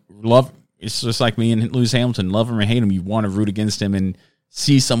you love, it's just like me and Lewis Hamilton, love him or hate him, you want to root against him and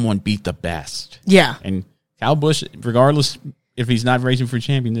see someone beat the best. Yeah. And Kyle Busch, regardless if he's not racing for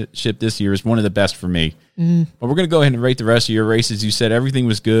championship this year, is one of the best for me. Mm. But we're going to go ahead and rate the rest of your races. You said everything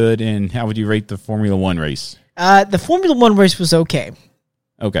was good, and how would you rate the Formula One race? The Formula One race was okay.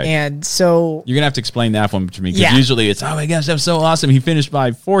 Okay. And so... You're going to have to explain that one to me, because usually it's, oh my gosh, that was so awesome. He finished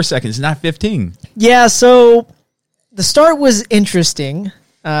by 4 seconds, not 15. Yeah, so the start was interesting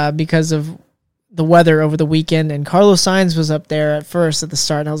because of the weather over the weekend, and Carlos Sainz was up there at first at the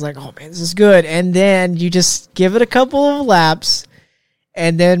start, and I was like, oh man, this is good. And then you just give it a couple of laps,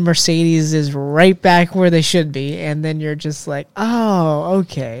 and then Mercedes is right back where they should be, and then you're just like, oh,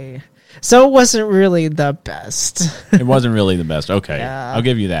 okay. So it wasn't really the best. It wasn't really the best. Okay. Yeah. I'll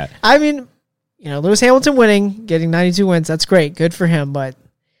give you that. I mean, Lewis Hamilton winning, getting 92 wins, that's great. Good for him, but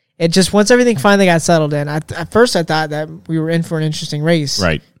it just, once everything finally got settled in, at first I thought that we were in for an interesting race.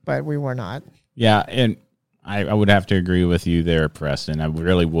 Right. But we were not. Yeah, and I would have to agree with you there, Preston. I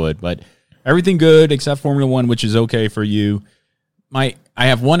really would. But everything good except Formula One, which is okay for you. I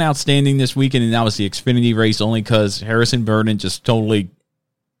have one outstanding this weekend, and that was the Xfinity race, only because Harrison Burton just totally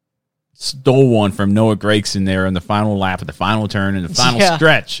stole one from Noah Gragson there in the final lap of the final turn and the final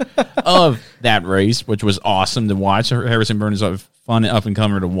stretch of that race, which was awesome to watch. Harrison Burton is a fun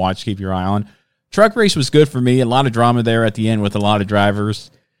up-and-comer to watch, keep your eye on. Truck race was good for me. A lot of drama there at the end with a lot of drivers.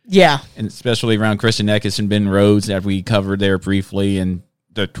 Yeah. And especially around Christian Eckes and Ben Rhodes that we covered there briefly, and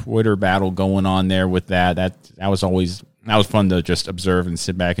the Twitter battle going on there with that. That was fun to just observe and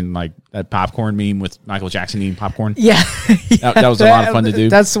sit back and like that popcorn meme with Michael Jackson eating popcorn. Yeah. That was a lot of fun to do.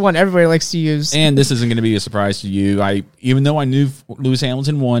 That's the one everybody likes to use. And this isn't going to be a surprise to you. Even though I knew Lewis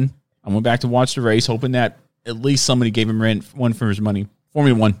Hamilton won, I went back to watch the race hoping that at least somebody gave him one for his money.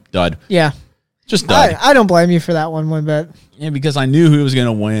 Formula One, dud. Yeah. Just dud. I don't blame you for that one bit. Yeah, because I knew who was going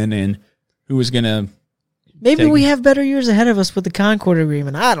to win and who was going to... Maybe we have better years ahead of us with the Concord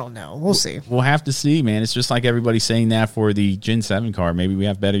agreement. I don't know. We'll see. We'll have to see, man. It's just like everybody saying that for the Gen 7 car. Maybe we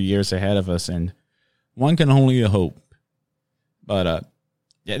have better years ahead of us, and one can only hope. But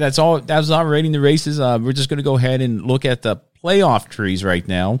yeah, that's all. That was all rating the races. We're just going to go ahead and look at the playoff trees right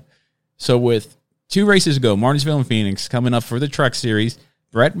now. So with 2 races to go, Martinsville and Phoenix coming up for the Truck Series.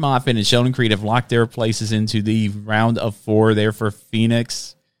 Brett Moffitt and Sheldon Creed have locked their places into the round of 4 there for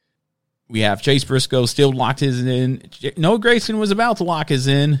Phoenix. We have Chase Briscoe still locked his in. Noah Gragson was about to lock his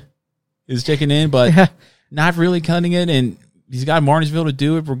chicken in, but not really cutting it. And he's got Martinsville to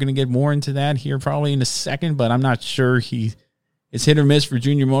do it. We're going to get more into that here probably in a second, but I'm not sure it's hit or miss for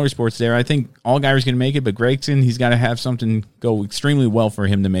Junior Motorsports there. I think Allgaier's going to make it, but Gragson, he's got to have something go extremely well for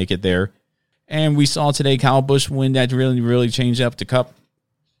him to make it there. And we saw today Kyle Busch win. That really, really changed up the Cup.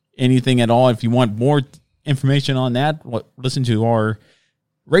 Anything at all. If you want more information on that, listen to our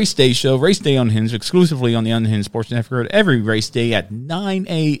Race Day show, Race Day Unhinged, exclusively on the Unhinged Sports Network every race day at 9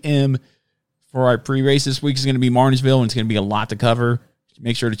 a.m. for our pre-race. This week is going to be Martinsville, and it's going to be a lot to cover.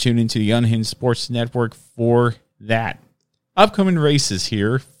 Make sure to tune into the Unhinged Sports Network for that. Upcoming races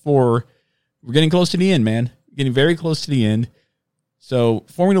here we're getting close to the end, man. Getting very close to the end. So,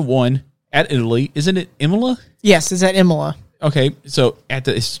 Formula One at Italy. Isn't it Imola? Yes, it's at Imola. Okay, so at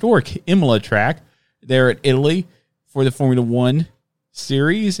the historic Imola track there at Italy for the Formula One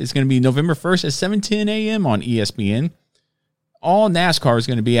series. It's going to be November 1st at 7:10 a.m. on ESPN. All NASCAR is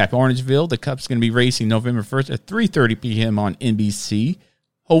going to be at Martinsville. The Cup's going to be racing November 1st at 3:30 p.m. on NBC.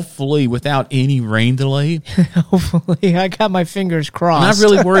 Hopefully without any rain delay. Hopefully. I got my fingers crossed. I'm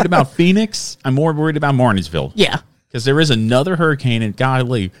not really worried about Phoenix. I'm more worried about Martinsville. Yeah. Because there is another hurricane, and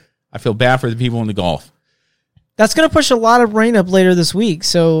golly, I feel bad for the people in the Gulf. That's going to push a lot of rain up later this week.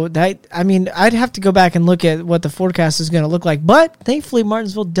 So, I'd have to go back and look at what the forecast is going to look like. But thankfully,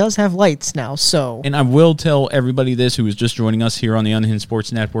 Martinsville does have lights now. So, and I will tell everybody this who is just joining us here on the Unhinged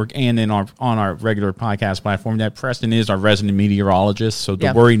Sports Network and on our regular podcast platform that Preston is our resident meteorologist. So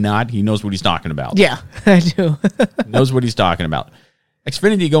don't worry not. He knows what he's talking about. Yeah, I do. Knows what he's talking about.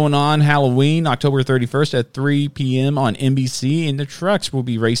 Xfinity going on Halloween, October 31st at 3 p.m. on NBC, and the trucks will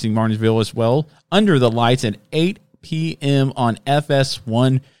be racing Martinsville as well, under the lights at 8 p.m. on FS1.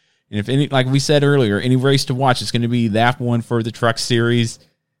 And if any, like we said earlier, any race to watch, it's going to be that one for the truck series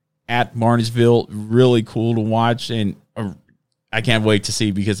at Martinsville. Really cool to watch, and I can't wait to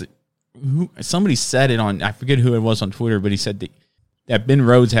see because somebody said it on, I forget who it was on Twitter, but he said that Ben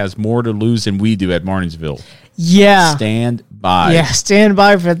Rhodes has more to lose than we do at Martinsville. Yeah. Stand by. Yeah, stand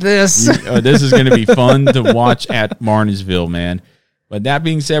by for this. This is going to be fun to watch at Martinsville, man. But that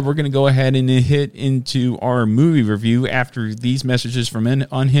being said, we're going to go ahead and hit into our movie review after these messages from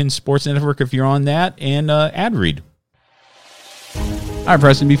Unhinged Sports Network, if you're on that, and ad read. All right,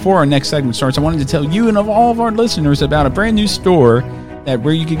 Preston, before our next segment starts, I wanted to tell you and all of our listeners about a brand new store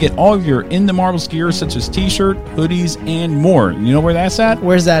where you can get all of your In the Marbles gear, such as t-shirt, hoodies, and more. You know where that's at?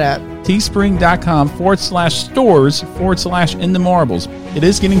 Where's that at? teespring.com/stores/In the Marbles. It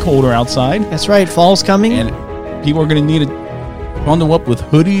is getting colder outside. That's right. Fall's coming. And people are going to need to bundle up with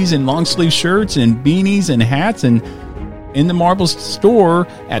hoodies and long sleeve shirts and beanies and hats. And In the Marbles store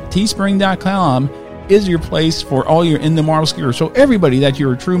at teespring.com is your place for all your In the Marbles gear. So everybody that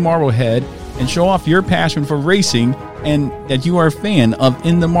you're a true Marblehead and show off your passion for racing and that you are a fan of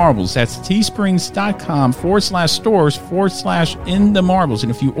In the Marbles. That's teesprings.com/stores/In the Marbles.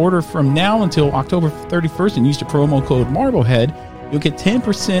 And if you order from now until October 31st and use the promo code Marblehead, you'll get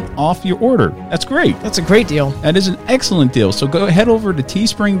 10% off your order. That's great. That's a great deal. That is an excellent deal. So go head over to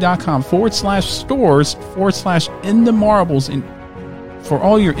teespring.com/stores/In the Marbles and for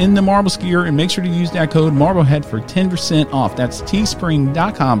all your In the Marbles gear, and make sure to use that code Marblehead for 10% off. That's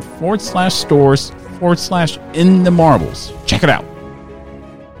teespring.com/stores/In the Marbles. Check it out.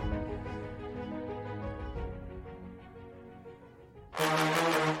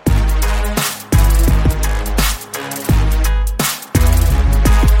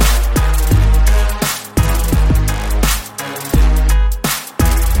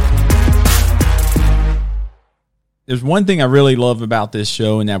 There's one thing I really love about this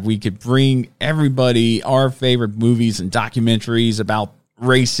show, and that we could bring everybody our favorite movies and documentaries about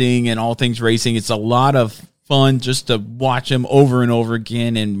racing and all things racing. It's a lot of fun just to watch them over and over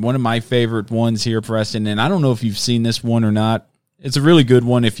again. And one of my favorite ones here, Preston, and I don't know if you've seen this one or not. It's a really good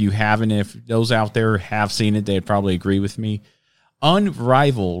one if you haven't. If those out there have seen it, they'd probably agree with me.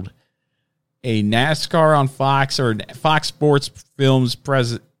 Unrivaled, a NASCAR on Fox or Fox Sports Films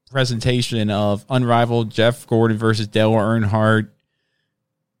presentation of Unrivaled, Jeff Gordon versus Dale Earnhardt.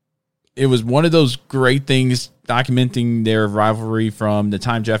 It was one of those great things documenting their rivalry from the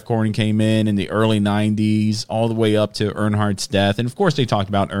time Jeff Gordon came in the early 90s all the way up to Earnhardt's death. And of course they talked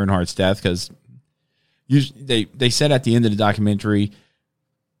about Earnhardt's death because they said at the end of the documentary,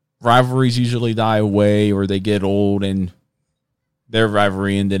 rivalries usually die away or they get old, and their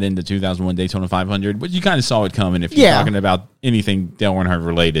rivalry ended in the 2001 Daytona 500, but you kind of saw it coming if you're talking about anything Dale Earnhardt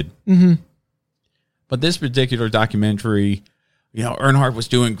related. Mm-hmm. But this particular documentary, Earnhardt was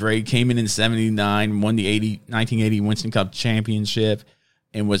doing great, came in 79, won the 1980 Winston Cup championship,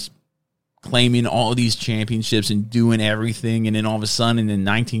 and was claiming all these championships and doing everything. And then all of a sudden in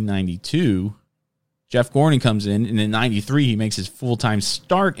 1992, Jeff Gordon comes in, and in 93, he makes his full-time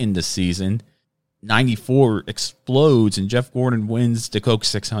start in the season. 94 explodes, and Jeff Gordon wins the Coke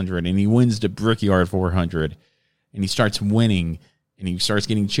 600, and he wins the Brickyard 400, and he starts winning, and he starts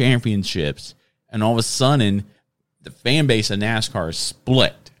getting championships. And all of a sudden, the fan base of NASCAR is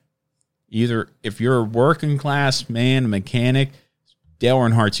split. Either if you're a working class man, a mechanic, Dale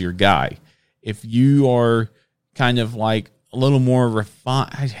Earnhardt's your guy. If you are kind of like a little more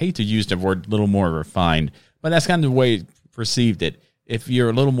refined, I hate to use the word little more refined, but that's kind of the way it perceived it. If you're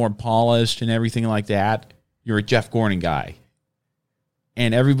a little more polished and everything like that, you're a Jeff Gordon guy.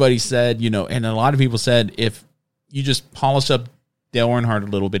 And everybody said, and a lot of people said, if you just polish up Dale Earnhardt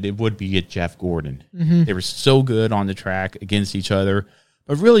a little bit, it would be a Jeff Gordon. Mm-hmm. They were so good on the track against each other,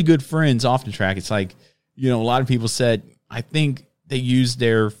 but really good friends off the track. It's like, a lot of people said, I think they used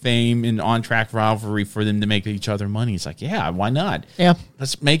their fame and on-track rivalry for them to make each other money. It's like, yeah, why not? Yeah.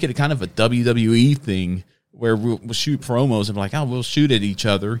 Let's make it a kind of a WWE thing where we'll shoot promos and be like, we'll shoot at each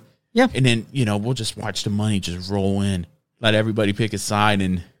other. Yeah. And then, we'll just watch the money just roll in, let everybody pick a side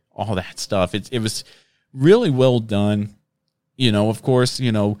and all that stuff. It was really well done. Of course,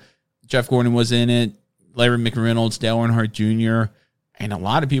 Jeff Gordon was in it, Larry McReynolds, Dale Earnhardt Jr., and a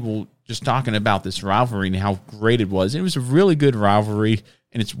lot of people just talking about this rivalry and how great it was. It was a really good rivalry,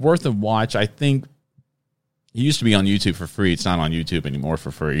 and it's worth a watch. I think it used to be on YouTube for free. It's not on YouTube anymore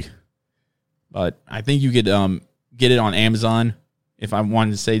for free. But I think you could get it on Amazon. If I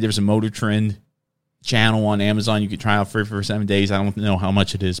wanted to say there's a Motor Trend channel on Amazon, you could try out free for 7 days. I don't know how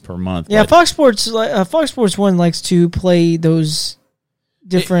much it is per month. Yeah, Fox Sports 1 likes to play those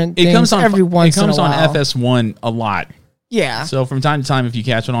different things comes on, every once in a while. It comes on FS1 a lot. Yeah. So from time to time, if you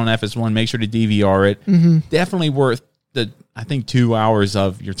catch it on FS1, make sure to DVR it. Mm-hmm. Definitely worth I think 2 hours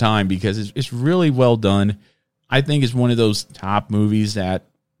of your time because it's really well done. I think it's one of those top movies that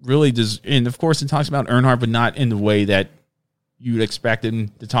really does, and of course it talks about Earnhardt, but not in the way that you'd expect him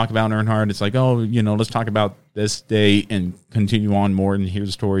to talk about Earnhardt. It's like, let's talk about this day and continue on more and hear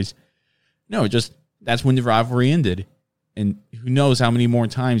the stories. No, that's when the rivalry ended. And who knows how many more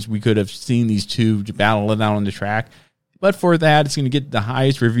times we could have seen these two battle it out on the track. But for that, it's going to get the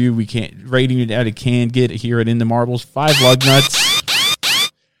highest rating that it can get here at In the Marbles. 5 lug nuts.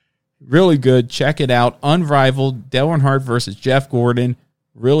 Really good. Check it out. Unrivaled. Dale Earnhardt versus Jeff Gordon.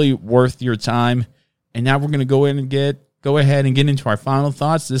 Really worth your time. And now we're going to go ahead and get into our final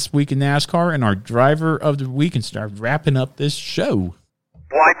thoughts this week in NASCAR and our driver of the week and start wrapping up this show.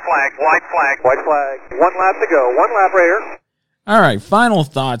 White flag, white flag, white flag. 1 lap to go. 1 lap right here. All right, final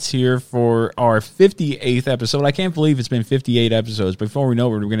thoughts here for our 58th episode. I can't believe it's been 58 episodes. Before we know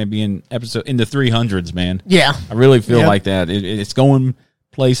it, we're going to be in the 300s, man. Yeah. I really feel like that. It's going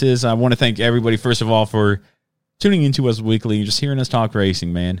places. I want to thank everybody, first of all, for tuning into us weekly and just hearing us talk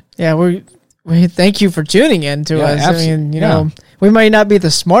racing, man. Yeah, we thank you for tuning in to us. Absolutely. I mean, we might not be the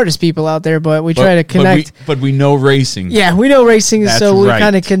smartest people out there, but we try to connect. But we know racing. Yeah, we know racing, That's so we right.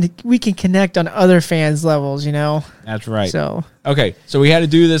 kind of we can connect on other fans' levels, That's right. So okay, so we had to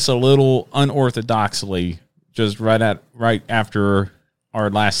do this a little unorthodoxly, just right after our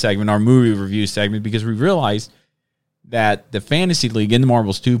last segment, our movie review segment, because we realized that the Fantasy League in the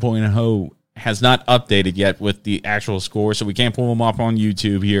Marbles 2.0 has not updated yet with the actual score, so we can't pull them up on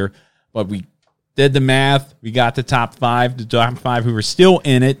YouTube here, but we did the math. We got the top 5 who were still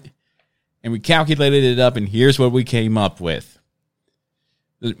in it, and we calculated it up, and here's what we came up with.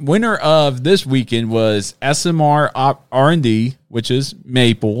 The winner of this weekend was SMR R&D, which is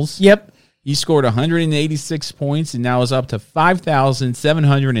Maples. Yep. He scored 186 points and now is up to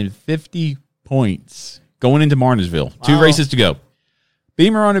 5,750 points going into Martinsville. 2 races to go.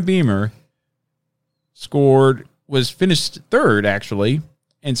 Beamer on a Beamer was finished 3rd, actually,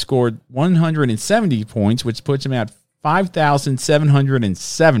 and scored 170 points, which puts him at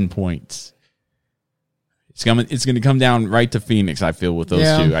 5,707 points. It's going to come down right to Phoenix, I feel, with those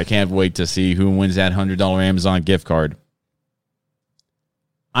two. I can't wait to see who wins that $100 Amazon gift card.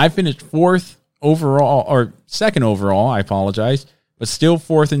 I finished 4th overall, or 2nd overall, I apologize, but still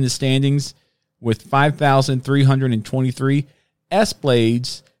 4th in the standings with 5,323.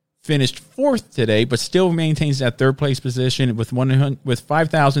 S-Blades finished 4th today, but still maintains that 3rd place position with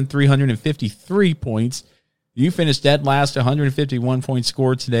 5,353 points. You finished dead last, 151 points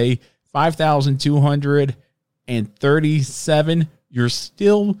scored today, 5,237.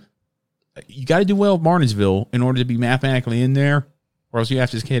 You got to do well at Martinsville in order to be mathematically in there, or else you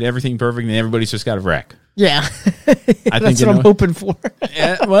have to hit everything perfect and everybody's just got a wreck. Yeah. I think that's what I'm hoping for.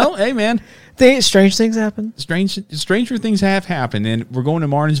 Yeah, well, hey, man. Strange things happen. Stranger things have happened, and we're going to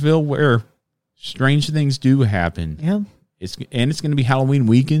Martinsville where strange things do happen. Yeah. It's going to be Halloween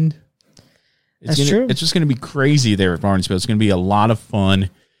weekend. That's true. It's just going to be crazy there at Martinsville. It's going to be a lot of fun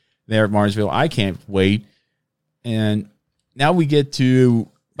there at Martinsville. I can't wait. And now we get to,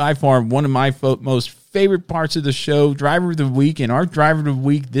 by far, one of my most favorite parts of the show, Driver of the Week. And our Driver of the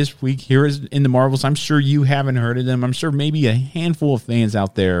Week this week here is in the Marbles. I'm sure you haven't heard of them. I'm sure maybe a handful of fans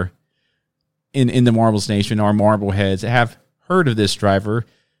out there in the Marbles Nation, our Marbleheads, have heard of this driver.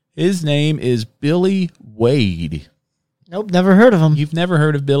 His name is Billy Wade. Nope, never heard of him. You've never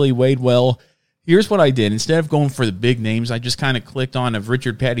heard of Billy Wade? Well, here's what I did. Instead of going for the big names, I just kind of clicked on a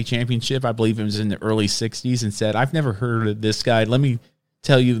Richard Petty Championship. I believe it was in the early 60s, and said, I've never heard of this guy. Let me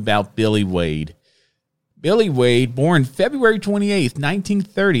tell you about Billy Wade. Billy Wade, born February 28th,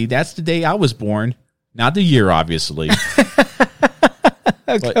 1930. That's the day I was born. Not the year, obviously.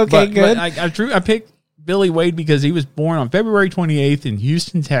 Good. But I picked Billy Wade because he was born on February 28th in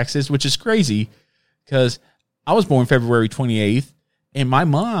Houston, Texas, which is crazy because I was born February 28th, and my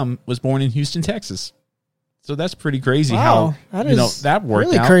mom was born in Houston, Texas. So that's pretty crazy how that worked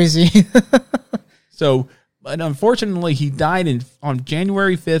really out. Crazy. So, but unfortunately, he died on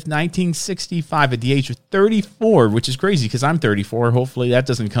January 5th, 1965 at the age of 34, which is crazy because I'm 34. Hopefully that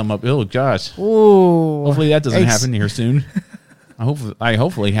doesn't come up. Oh, gosh. Ooh. Hopefully that doesn't happen here soon. I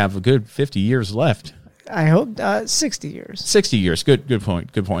hopefully have a good 50 years left. I hope 60 years. 60 years. Good point.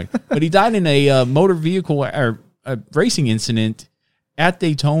 But he died in a motor vehicle or a racing incident at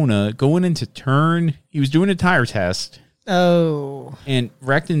Daytona going into turn. He was doing a tire test. Oh. And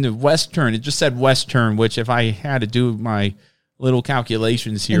wrecked in the west turn. It just said west turn, which if I had to do my little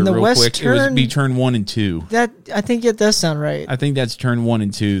calculations here real quick, it would be turn 1 and 2. I think it does sound right. I think that's turn 1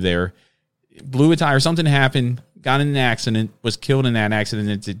 and 2 there. Blew a tire. Something happened. Got in an accident. Was killed in that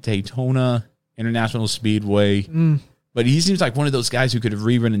accident at Daytona International Speedway. But he seems like one of those guys who could have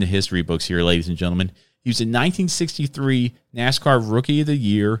rewritten the history books here, ladies and gentlemen. He was a 1963 NASCAR Rookie of the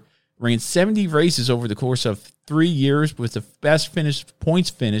Year, ran 70 races over the course of 3 years with the best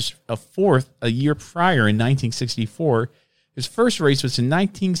points finish of 4th a year prior in 1964. His first race was in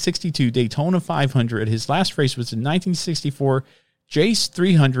 1962 Daytona 500. His last race was in 1964 Jace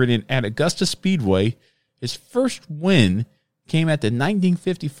 300 at Augusta Speedway. His first win came at the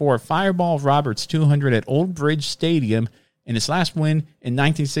 1954 Fireball Roberts 200 at Old Bridge Stadium, and his last win in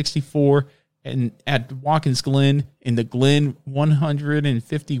 1964 at Watkins Glen in the Glen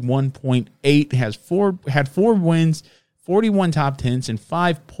 151.8. Had 4 wins, 41 top 10s, and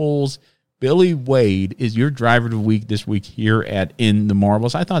 5 poles. Billy Wade is your driver of the week this week here at In the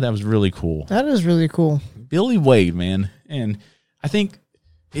Marbles. I thought that was really cool. That is really cool. Billy Wade, man. And I think,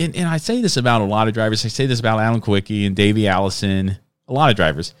 and I say this about a lot of drivers. I say this about Alan Quickie and Davey Allison. A lot of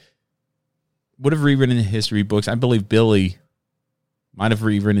drivers would have rewritten the history books. I believe Billy might have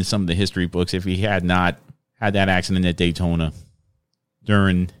rewritten some of the history books if he had not had that accident at Daytona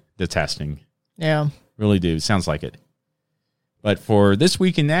during the testing. Yeah. Really do. Sounds like it. But for this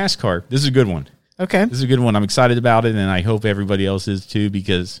week in NASCAR, this is a good one. Okay. This is a good one. I'm excited about it, and I hope everybody else is too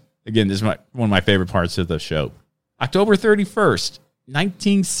because, again, this is one of my favorite parts of the show. October 31st,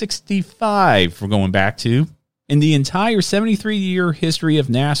 1965, we're going back to. In the entire 73-year history of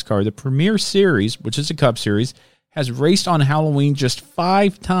NASCAR, the Premier Series, which is a Cup Series, has raced on Halloween just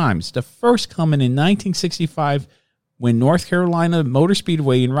 5 times. The first coming in 1965 when North Carolina Motor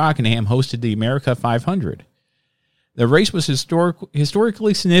Speedway in Rockingham hosted the America 500. The race was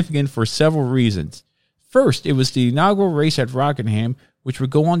historically significant for several reasons. First, it was the inaugural race at Rockingham, which would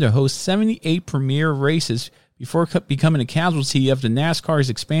go on to host 78 premier races before becoming a casualty of the NASCAR's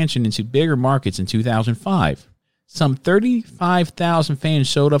expansion into bigger markets in 2005. Some 35,000 fans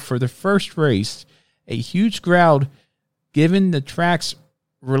showed up for the first race, a huge crowd given the track's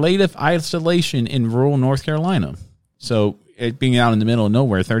relative isolation in rural North Carolina. So it being out in the middle of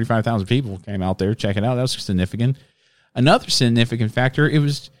nowhere, 35,000 people came out there, check it out. That was significant. Another significant factor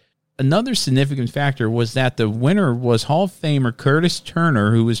was that the winner was Hall of Famer Curtis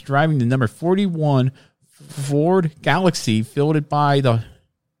Turner, who was driving the number 41 Ford Galaxy, fielded by the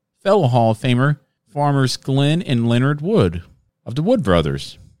fellow Hall of Famer farmers Glenn and Leonard Wood of the Wood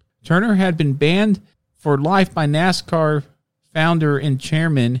Brothers. Turner had been banned for life by NASCAR founder and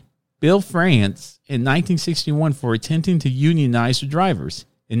chairman Bill France in 1961 for attempting to unionize the drivers.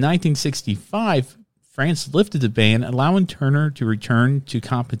 In 1965, France lifted the ban, allowing Turner to return to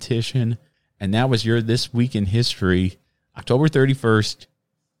competition. And that was your This Week in History, October 31st,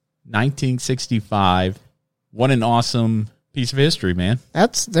 1965. What an awesome piece of history, man.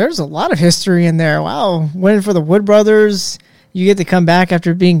 There's a lot of history in there. Wow. Winning for the Wood Brothers. You get to come back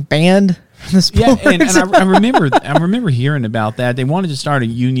after being banned from the sport. Yeah, and I remember hearing about that. They wanted to start a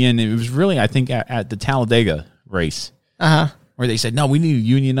union. It was really, I think, at the Talladega race, where they said, "No, we need to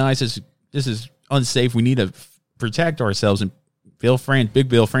unionize. This is unsafe. We need to protect ourselves." And Big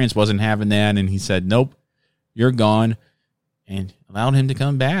Bill France wasn't having that, and he said, "Nope, you're gone," and allowed him to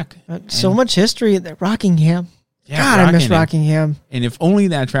come back. So much history at Rockingham. Yeah, God, I miss Rockingham. And if only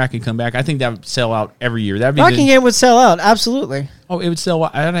that track could come back, I think that would sell out every year. Rockingham would sell out, absolutely. Oh, it would sell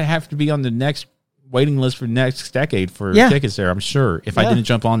out. I'd have to be on the next waiting list for next decade for tickets there, I'm sure, if I didn't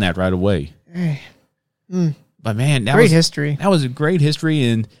jump on that right away. But man, that was history. That was a great history.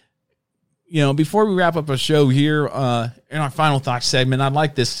 And, before we wrap up our show here, in our final thoughts segment, I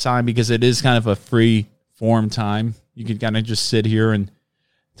like this time because it is kind of a free form time. You can kind of just sit here and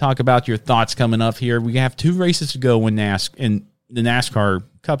talk about your thoughts coming up here. We have 2 races to go in the NASCAR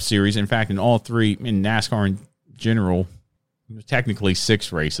Cup Series. In fact, in all 3, in NASCAR in general, technically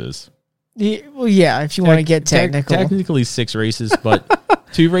 6 races. Yeah, if you want to get technical. Technically 6 races, but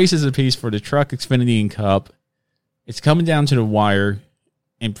 2 races apiece for the Truck Xfinity and Cup. It's coming down to the wire.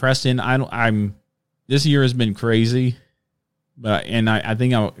 And Preston, this year has been crazy, and I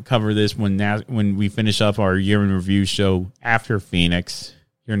think I'll cover this when we finish up our year in review show after Phoenix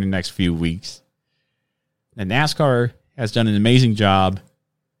here in the next few weeks. The NASCAR has done an amazing job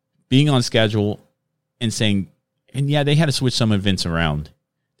being on schedule and saying, and they had to switch some events around.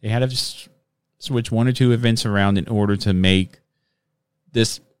 They had to switch 1 or 2 events around in order to make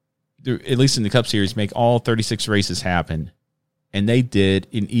this, at least in the Cup Series, make all 36 races happen. And they did,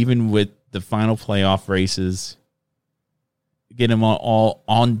 and even with the final playoff races, get them all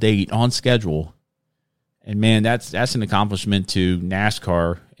on date, on schedule. And man, that's an accomplishment to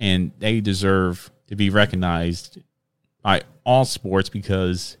NASCAR, and they deserve to be recognized by all sports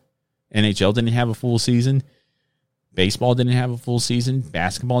because NHL didn't have a full season, baseball didn't have a full season,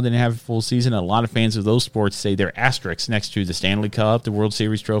 basketball didn't have a full season. A lot of fans of those sports say they're asterisks next to the Stanley Cup, the World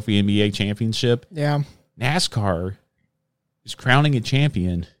Series trophy, NBA championship. Yeah. NASCAR is crowning a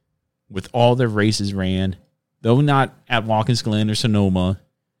champion with all their races ran, though not at Watkins Glen or Sonoma.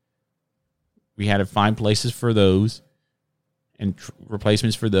 We had to find places for those and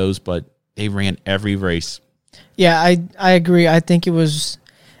replacements for those, but they ran every race. Yeah, I agree. I think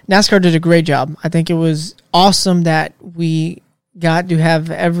NASCAR did a great job. I think it was awesome that we got to have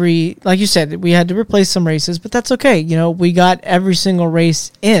like you said, we had to replace some races, but that's okay. We got every single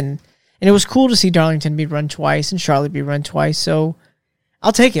race in. And it was cool to see Darlington be run twice and Charlotte be run twice. So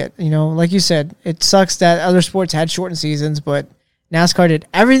I'll take it. Like you said, it sucks that other sports had shortened seasons, but NASCAR did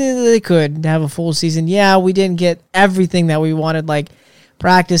everything that they could to have a full season. Yeah, we didn't get everything that we wanted, like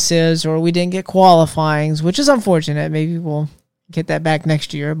practices, or we didn't get qualifyings, which is unfortunate. Maybe we'll get that back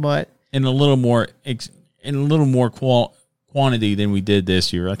next year, but in a little more quantity than we did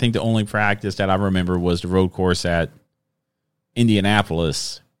this year. I think the only practice that I remember was the road course at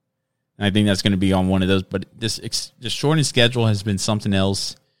Indianapolis. I think that's going to be on one of those. But this shortened schedule has been something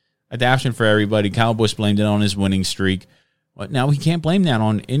else. Adaptation for everybody. Kyle Busch blamed it on his winning streak. But now he can't blame that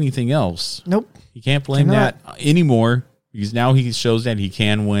on anything else. Nope. He can't blame that anymore because now he shows that he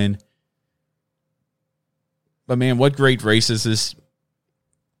can win. But, man, what great races this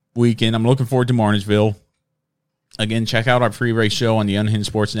weekend. I'm looking forward to Martinsville. Again, check out our pre-race show on the Unhinged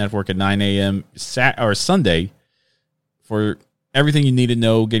Sports Network at 9 a.m. Sunday for everything you need to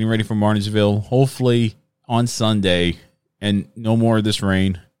know getting ready for Martinsville, hopefully on Sunday, and no more of this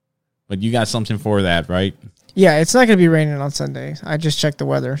rain. But you got something for that, right? Yeah, it's not going to be raining on Sunday. I just checked the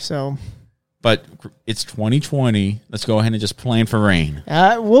weather, so. But it's 2020. Let's go ahead and just plan for rain.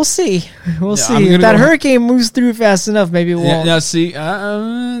 We'll see. We'll see. If that hurricane moves through fast enough, maybe we'll. Now, see,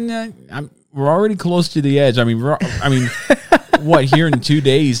 we're already close to the edge. What, here in 2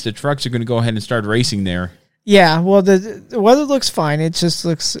 days, the trucks are going to go ahead and start racing there. Yeah, well, the weather looks fine. It just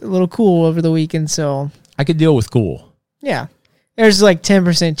looks a little cool over the weekend, so. I could deal with cool. Yeah. There's like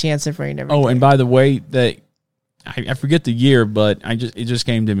 10% chance of rain every day. And by the way, I forget the year, but it just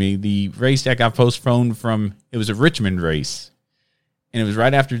came to me. The race that got postponed it was a Richmond race, and it was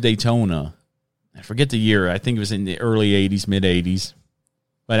right after Daytona. I forget the year. I think it was in the early 80s, mid-80s.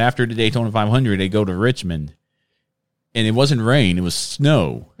 But after the Daytona 500, they go to Richmond. And it wasn't rain. It was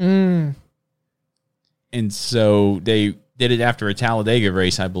snow. Mm. And so they did it after a Talladega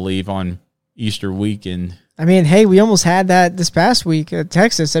race, I believe, on Easter weekend. Hey, we almost had that this past week at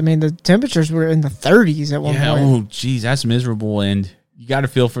Texas. The temperatures were in the 30s at one point. Oh, geez, that's miserable. And you got to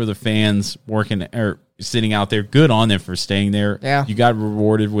feel for the fans working or sitting out there. Good on them for staying there. Yeah. You got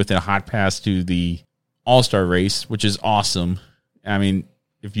rewarded with a hot pass to the All-Star race, which is awesome.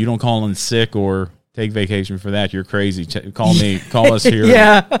 If you don't call in sick or take vacation for that. You're crazy. Call me. Call us here.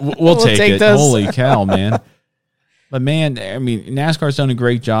 Yeah. We'll take it. those. Holy cow, man. But, man, I mean, NASCAR's done a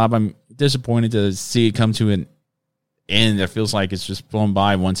great job. I'm disappointed to see it come to an end. It feels like it's just blown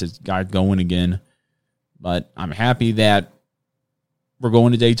by once it's got going again. But I'm happy that we're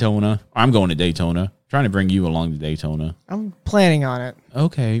going to Daytona. I'm going to Daytona. I'm trying to bring you along to Daytona. I'm planning on it.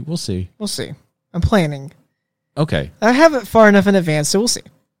 Okay, we'll see. We'll see. I'm planning. Okay. I have it far enough in advance, so we'll see.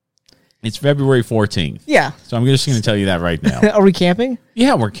 It's February 14th. Yeah. So I'm just going to tell you that right now. Are we camping?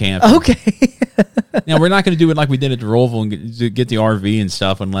 Yeah, we're camping. Okay. Now, we're not going to do it like we did at the Roval and get the RV and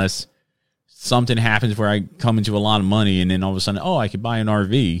stuff unless something happens where I come into a lot of money and then all of a sudden, I could buy an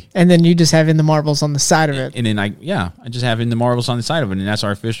RV. And then you just have In the Marbles on the side of it. And then I just have In the Marbles on the side of it, and that's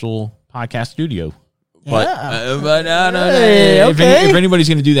our official podcast studio. But if anybody's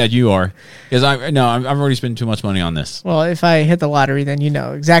going to do that, you are, because I've already spent too much money on this. Well, if I hit the lottery, then you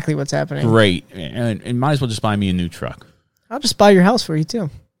know exactly what's happening. Great, and might as well just buy me a new truck. I'll just buy your house for you too.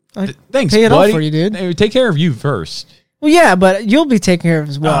 Thanks, pay it buddy. off for you, dude. Hey, take care of you first. Well, yeah, but you'll be taken care of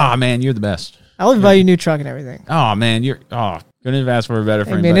as well. Oh man, you're the best. I'll buy you a new truck and everything. Oh man, couldn't have asked for a better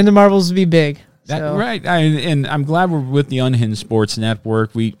friend. Man, In the Marbles would be big. Right, and I'm glad we're with the Unhinged Sports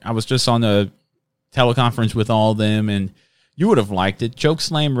Network. I was just on the teleconference with all of them, and you would have liked it.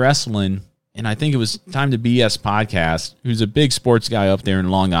 Chokeslam Wrestling, and I think it was Time to BS Podcast, who's a big sports guy up there in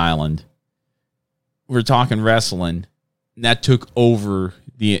Long Island. We're talking wrestling, and that took over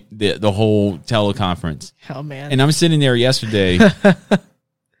the whole teleconference. Oh man! And I'm sitting there yesterday,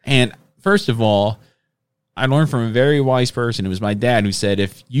 and first of all, I learned from a very wise person. It was my dad who said,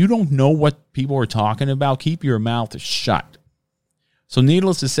 if you don't know what people are talking about, keep your mouth shut. So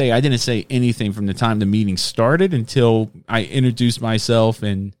needless to say, I didn't say anything from the time the meeting started until I introduced myself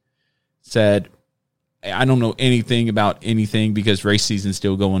and said, I don't know anything about anything because race season's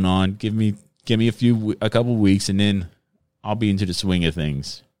still going on. Give me a couple weeks, and then I'll be into the swing of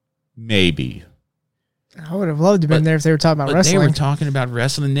things. Maybe. I would have loved to have been there if they were talking about wrestling. They were talking about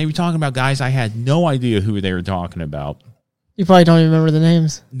wrestling. They were talking about guys I had no idea who they were talking about. You probably don't even remember the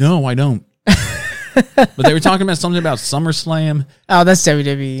names. No, I don't. But they were talking about something about SummerSlam. Oh, that's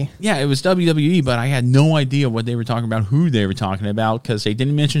WWE. Yeah, it was WWE, but I had no idea what they were talking about, who they were talking about, because they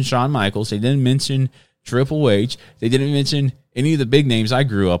didn't mention Shawn Michaels. They didn't mention Triple H. They didn't mention any of the big names I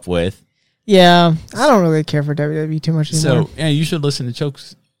grew up with. Yeah, I don't really care for WWE too much anymore. So, yeah, you should listen to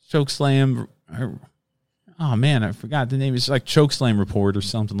Chokeslam. Oh, man, I forgot the name. It's like Chokeslam Report or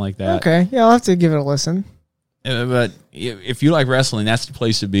something like that. Okay, yeah, I'll have to give it a listen. But if you like wrestling, that's the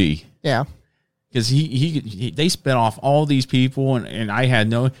place to be. Yeah. Because they sped off all these people, and I had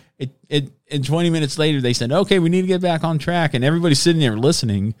no... And 20 minutes later, they said, okay, we need to get back on track, and everybody's sitting there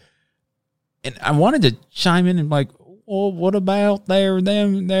listening. And I wanted to chime in and like, well, what about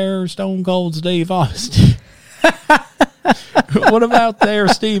their Stone Cold Steve Austin? What about their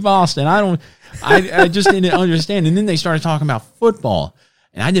Steve Austin? I just didn't understand. And then they started talking about football,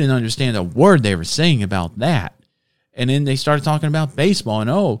 and I didn't understand a word they were saying about that. And then they started talking about baseball,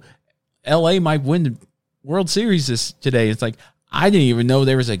 and L.A. might win the World Series today. It's like, I didn't even know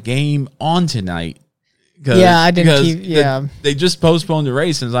there was a game on tonight. Yeah, I didn't they just postponed the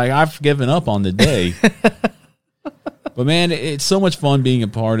race, and it's like, I've given up on the day. But, man, it's so much fun being a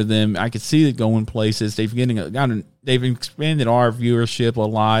part of them. I could see it going places. They've expanded our viewership a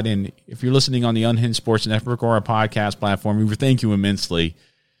lot, and if you're listening on the Unhinged Sports Network or our podcast platform, we thank you immensely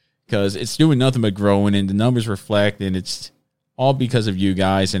because it's doing nothing but growing, and the numbers reflect, and it's all because of you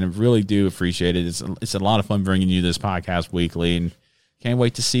guys, and I really do appreciate it. It's a lot of fun bringing you this podcast weekly, and can't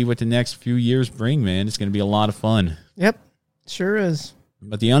wait to see what the next few years bring, man. It's going to be a lot of fun. Yep, sure is.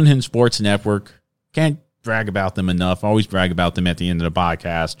 But the Unhinged Sports Network, can't brag about them enough. I always brag about them at the end of the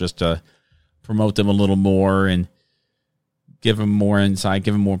podcast just to promote them a little more and give them more insight,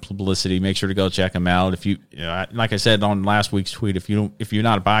 give them more publicity. Make sure to go check them out. If like I said on last week's tweet, if you're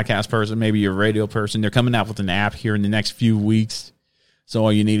not a podcast person, maybe you're a radio person, they're coming out with an app here in the next few weeks. So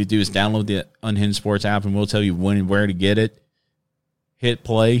all you need to do is download the Unhinged Sports app, and we'll tell you when and where to get it. Hit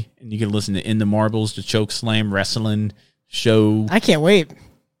play, and you can listen to In the Marbles, the Chokeslam Wrestling show. I can't wait.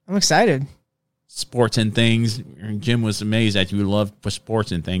 I'm excited. Sports and things. Jim was amazed that you loved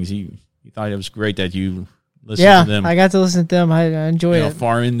sports and things. He thought it was great that you listened to them. I got to listen to them. I enjoyed it.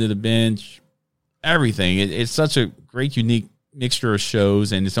 Far into the bench, everything. It's such a great, unique mixture of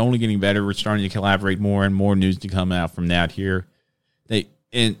shows, and it's only getting better. We're starting to collaborate more, and more news to come out from that here.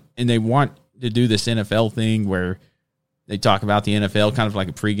 They want to do this NFL thing where they talk about the NFL kind of like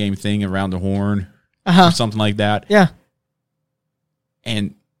a pregame thing around the horn or something like that. Yeah.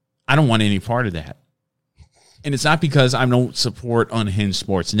 And I don't want any part of that. And it's not because I don't support Unhinged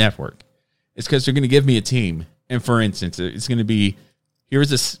Sports Network. It's because they're going to give me a team. And for instance, it's going to be, here's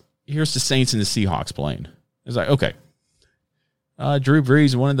the Saints and the Seahawks playing. It's like, okay, Drew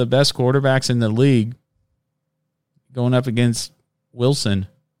Brees, one of the best quarterbacks in the league, going up against Wilson,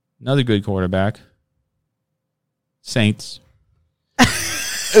 another good quarterback. Saints.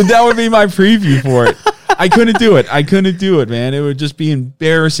 That would be my preview for it. I couldn't do it, man. It would just be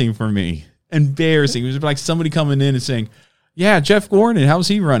embarrassing for me. Embarrassing. It was like somebody coming in and saying, yeah, Jeff Gordon, how's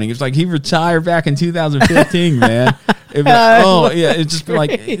he running? It's like he retired back in 2015, man. It's just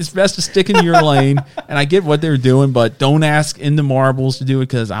like, it's best to stick in your lane. And I get what they're doing, but don't ask In the Marbles to do it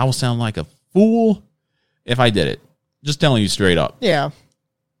because I will sound like a fool if I did it. Just telling you straight up. Yeah.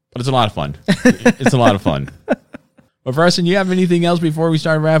 But it's a lot of fun. It's a lot of fun. But Preston, you have anything else before we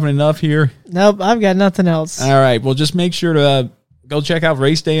start wrapping it up here? Nope, I've got nothing else. All right. Well, just make sure to go check out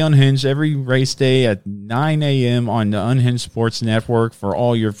Race Day Unhinged every race day at 9 a.m. on the Unhinged Sports Network for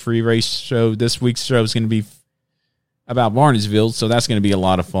all your free race show. This week's show is going to be about Barnesville, so that's going to be a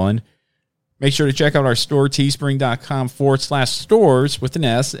lot of fun. Make sure to check out our store, teespring.com/stores with an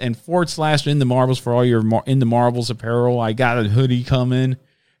S and /In the Marbles for all your In the Marbles apparel. I got a hoodie coming.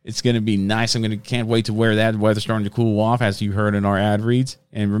 It's going to be nice. Can't wait to wear that. The weather's starting to cool off, as you heard in our ad reads.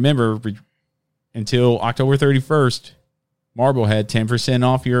 And remember, until October 31st, Marblehead, 10%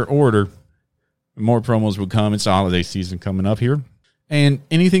 off your order. More promos will come. It's the holiday season coming up here. And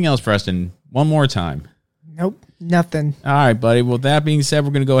anything else, Preston? One more time. Nope, nothing. All right, buddy. Well, that being said, we're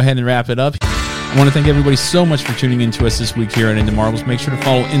going to go ahead and wrap it up. I want to thank everybody so much for tuning in to us this week here at In the Marbles. Make sure to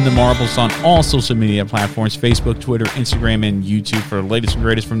follow In the Marbles on all social media platforms, Facebook, Twitter, Instagram, and YouTube for the latest and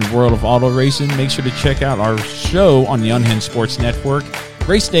greatest from the world of auto racing. Make sure to check out our show on the Unhinged Sports Network.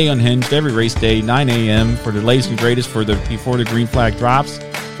 Race Day Unhinged, every race day, 9 a.m. for the latest and greatest before the green flag drops.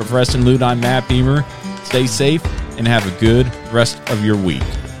 For Preston Lude, I'm Matt Beamer. Stay safe and have a good rest of your week.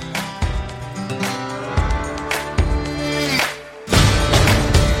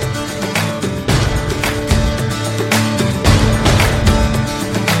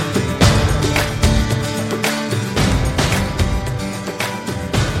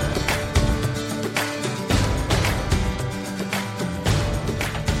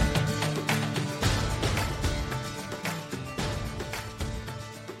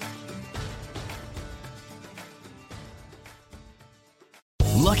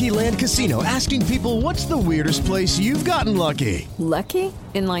 Lucky Land Casino, asking people, what's the weirdest place you've gotten lucky? Lucky?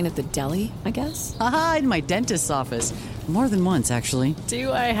 In line at the deli, I guess? Aha, in my dentist's office. More than once, actually.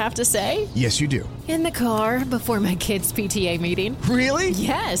 Do I have to say? Yes, you do. In the car before my kids' PTA meeting. Really?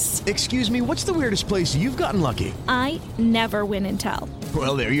 Yes. Excuse me, what's the weirdest place you've gotten lucky? I never win and tell.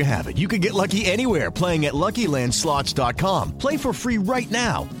 Well, there you have it. You can get lucky anywhere, playing at LuckyLandSlots.com. Play for free right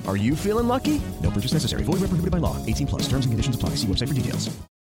now. Are you feeling lucky? No purchase necessary. Void where prohibited by law. 18+. Terms and conditions apply. See website for details.